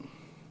that?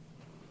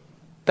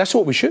 That's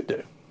what we should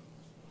do.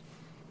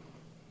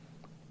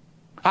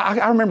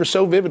 I remember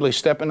so vividly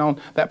stepping on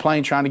that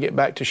plane trying to get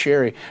back to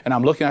Sherry, and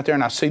I'm looking out there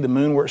and I see the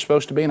moon where it's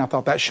supposed to be, and I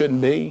thought that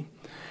shouldn't be.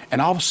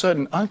 And all of a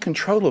sudden,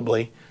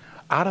 uncontrollably,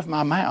 out of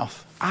my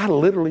mouth, I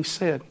literally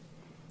said,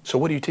 so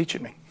what are you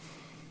teaching me?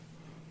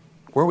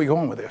 Where are we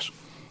going with this?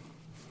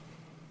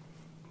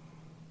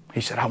 He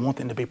said, I want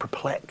them to be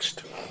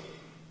perplexed.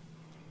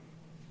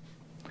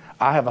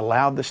 I have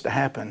allowed this to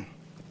happen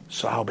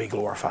so I'll be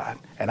glorified.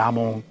 And I'm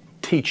going to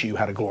teach you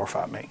how to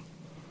glorify me.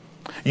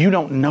 You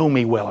don't know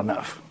me well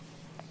enough,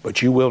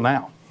 but you will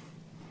now.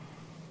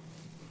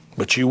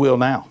 But you will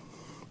now.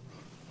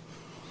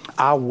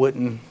 I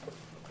wouldn't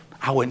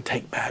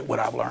take back what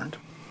I've learned.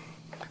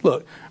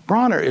 Look,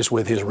 Bronner is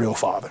with his real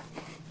father.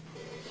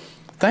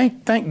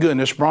 Thank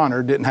goodness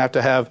Bronner didn't have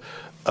to have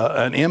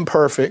an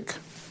imperfect,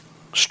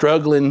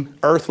 struggling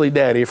earthly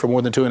daddy for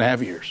more than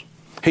 2.5 years.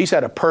 He's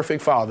had a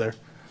perfect father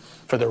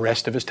for the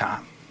rest of his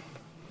time.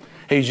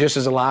 He's just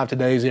as alive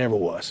today as he ever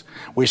was.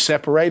 We're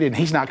separated and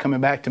he's not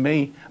coming back to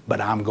me,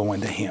 but I'm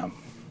going to him.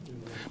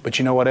 But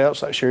you know what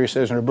else? Like Sherry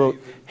says in her book,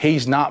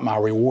 he's not my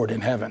reward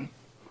in heaven.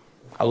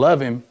 I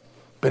love him,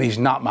 but he's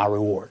not my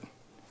reward.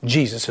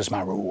 Jesus is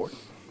my reward.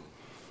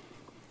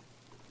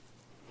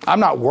 I'm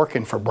not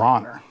working for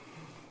Bronner.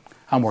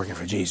 I'm working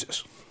for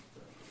Jesus.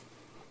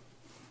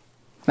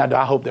 Now, do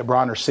I hope that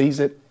Bronner sees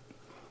it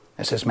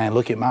and says, man,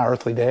 look at my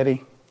earthly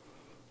daddy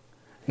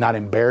not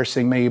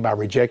embarrassing me by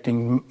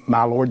rejecting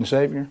my Lord and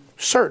Savior?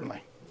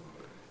 Certainly.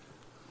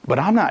 But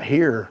I'm not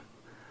here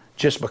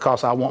just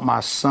because I want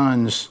my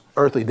son's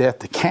earthly death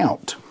to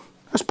count.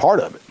 That's part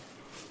of it.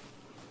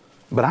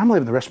 But I'm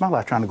living the rest of my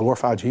life trying to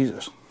glorify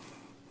Jesus.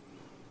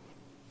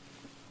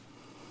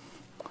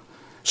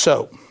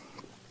 So,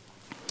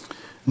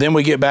 then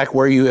we get back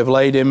where you have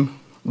laid him.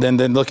 Then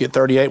look at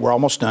 38. We're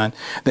almost done.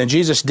 Then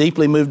Jesus,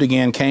 deeply moved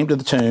again, came to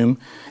the tomb.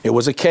 It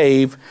was a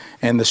cave,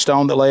 and the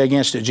stone that lay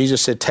against it.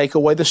 Jesus said, take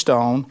away the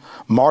stone.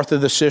 Martha,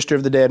 the sister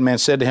of the dead man,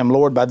 said to him,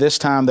 Lord, by this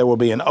time there will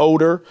be an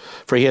odor,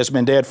 for he has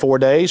been dead 4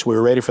 days. We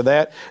were ready for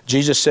that.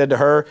 Jesus said to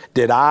her,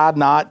 did I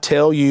not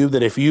tell you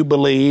that if you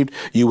believed,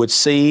 you would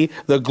see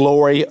the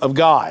glory of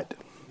God?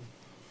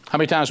 How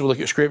many times we look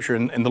at Scripture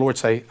and the Lord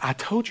say, I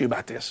told you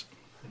about this?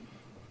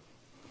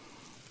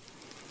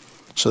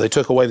 So they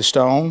took away the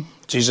stone.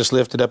 Jesus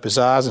lifted up his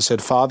eyes and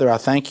said, Father, I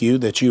thank you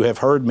that you have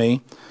heard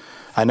me.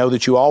 I know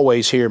that you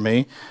always hear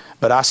me,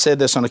 but I said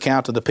this on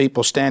account of the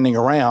people standing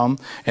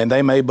around, and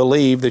they may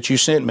believe that you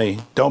sent me.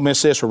 Don't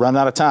miss this. We're running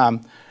out of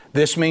time.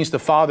 This means the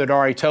Father had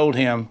already told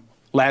him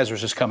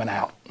Lazarus is coming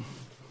out.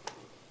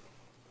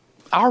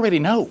 I already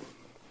know.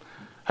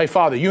 Hey,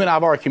 Father, you and I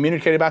have already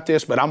communicated about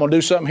this, but I'm going to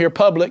do something here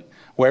public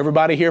where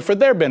everybody here for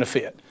their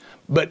benefit.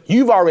 But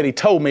you've already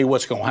told me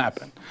what's going to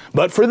happen.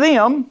 But for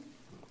them,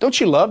 don't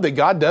you love that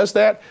God does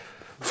that?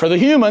 For the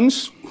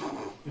humans,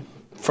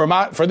 for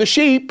the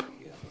sheep,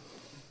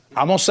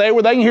 I'm going to say it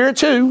where they can hear it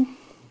too.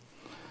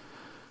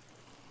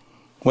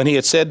 When he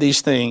had said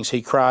these things,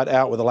 he cried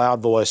out with a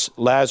loud voice,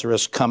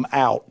 Lazarus, come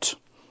out.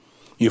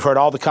 You've heard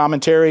all the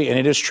commentary, and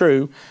it is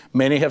true.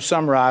 Many have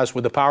summarized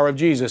with the power of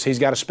Jesus, he's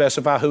got to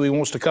specify who he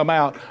wants to come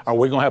out, or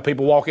we're going to have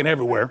people walking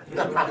everywhere.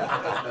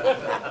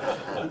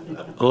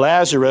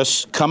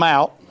 Lazarus, come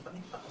out.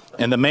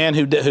 And the man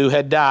who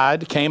had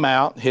died came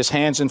out. His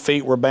hands and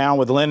feet were bound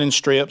with linen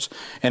strips,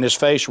 and his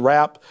face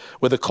wrapped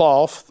with a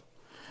cloth.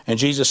 And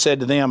Jesus said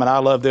to them, and I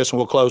love this, and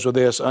we'll close with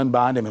this,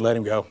 unbind him and let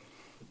him go.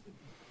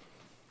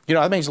 You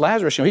know, that means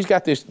Lazarus, he's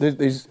got these,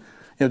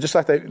 just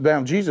like they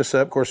bound Jesus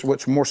up. Of course,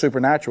 what's more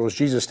supernatural is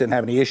Jesus didn't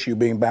have any issue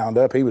being bound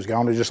up. He was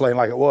gone to just laying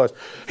like it was.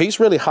 He's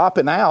really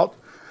hopping out.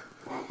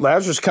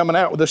 Lazarus coming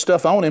out with this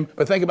stuff on him.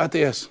 But think about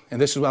this,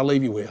 and this is what I'll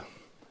leave you with.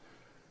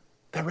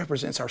 That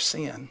represents our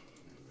sin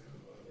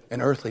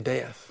and earthly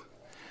death.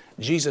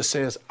 Jesus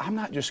says, I'm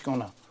not just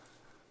going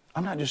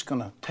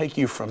to take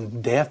you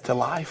from death to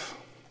life.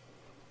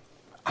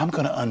 I'm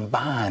going to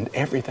unbind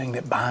everything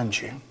that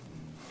binds you.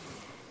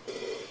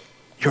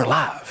 You're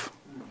alive.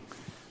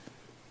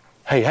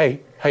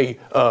 Hey,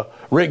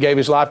 Rick gave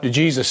his life to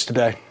Jesus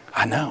today.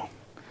 I know.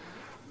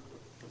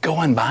 Go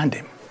unbind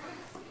him.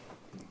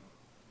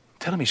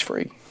 Tell him he's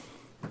free.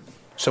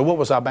 So what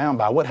was I bound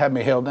by? What had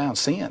me held down?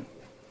 Sin.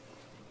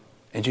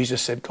 And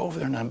Jesus said, go over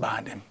there and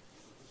unbind him.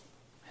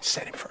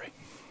 Set him free.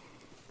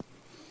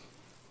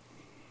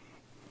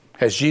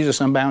 Has Jesus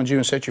unbound you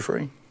and set you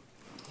free?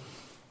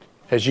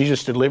 Has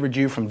Jesus delivered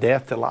you from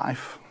death to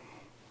life?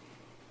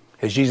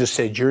 Has Jesus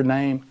said your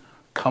name?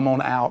 Come on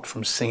out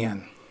from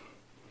sin.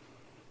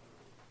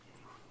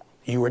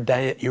 You were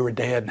dead,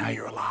 now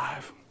you're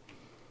alive.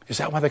 Is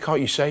that why they call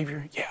you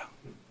Savior? Yeah.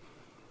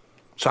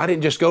 So I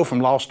didn't just go from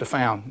lost to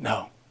found.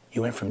 No,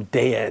 you went from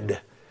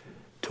dead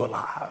to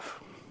alive.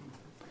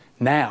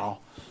 Now,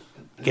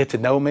 get to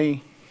know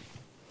me,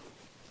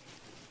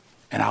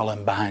 and I'll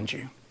unbind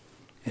you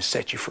and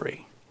set you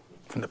free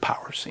from the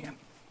power of sin.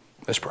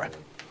 Let's pray.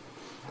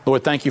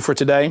 Lord, thank you for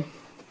today.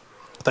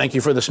 Thank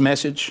you for this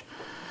message.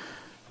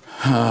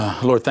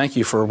 Lord, thank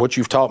you for what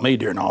you've taught me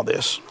during all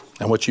this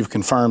and what you've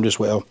confirmed as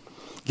well.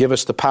 Give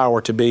us the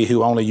power to be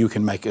who only you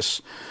can make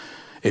us.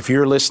 If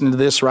you're listening to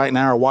this right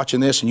now or watching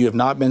this and you have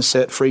not been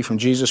set free from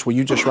Jesus, will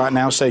you just right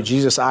now say,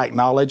 Jesus, I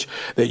acknowledge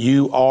that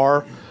you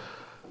are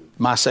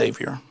my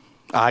Savior.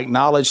 I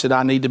acknowledge that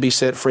I need to be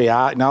set free.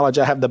 I acknowledge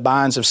I have the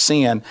binds of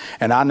sin,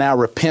 and I now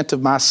repent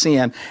of my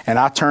sin, and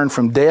I turn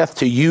from death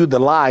to you, the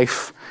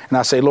life, and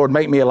I say, Lord,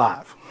 make me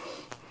alive.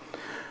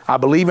 I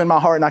believe in my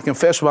heart and I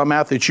confess with my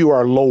mouth that you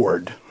are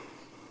Lord.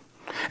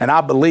 And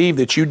I believe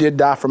that you did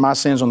die for my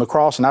sins on the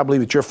cross, and I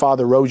believe that your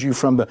Father rose you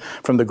from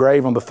the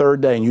grave on the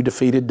third day, and you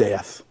defeated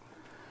death.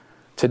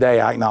 Today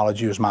I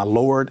acknowledge you as my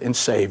Lord and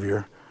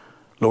Savior.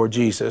 Lord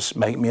Jesus,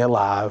 make me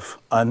alive,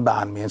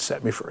 unbind me, and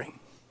set me free.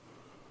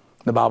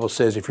 The Bible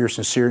says if you're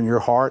sincere in your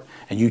heart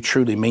and you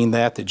truly mean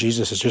that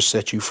Jesus has just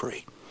set you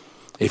free.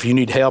 If you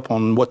need help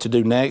on what to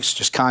do next,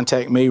 just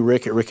contact me,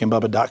 Rick at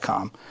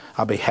rickandbubba.com.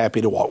 I'll be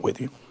happy to walk with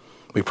you.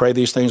 We pray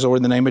these things, Lord,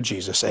 in the name of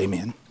Jesus.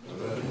 Amen.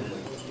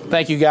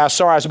 Thank you, guys.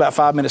 Sorry I was about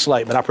 5 minutes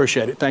late, but I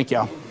appreciate it. Thank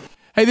y'all.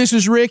 Hey, this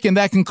is Rick, and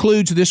that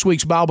concludes this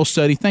week's Bible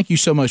study. Thank you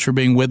so much for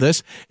being with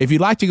us. If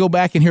you'd like to go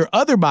back and hear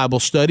other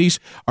Bible studies,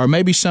 or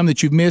maybe some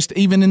that you've missed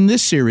even in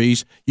this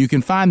series, you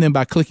can find them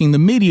by clicking the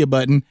media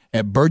button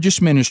at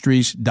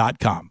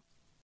burgessministries.com.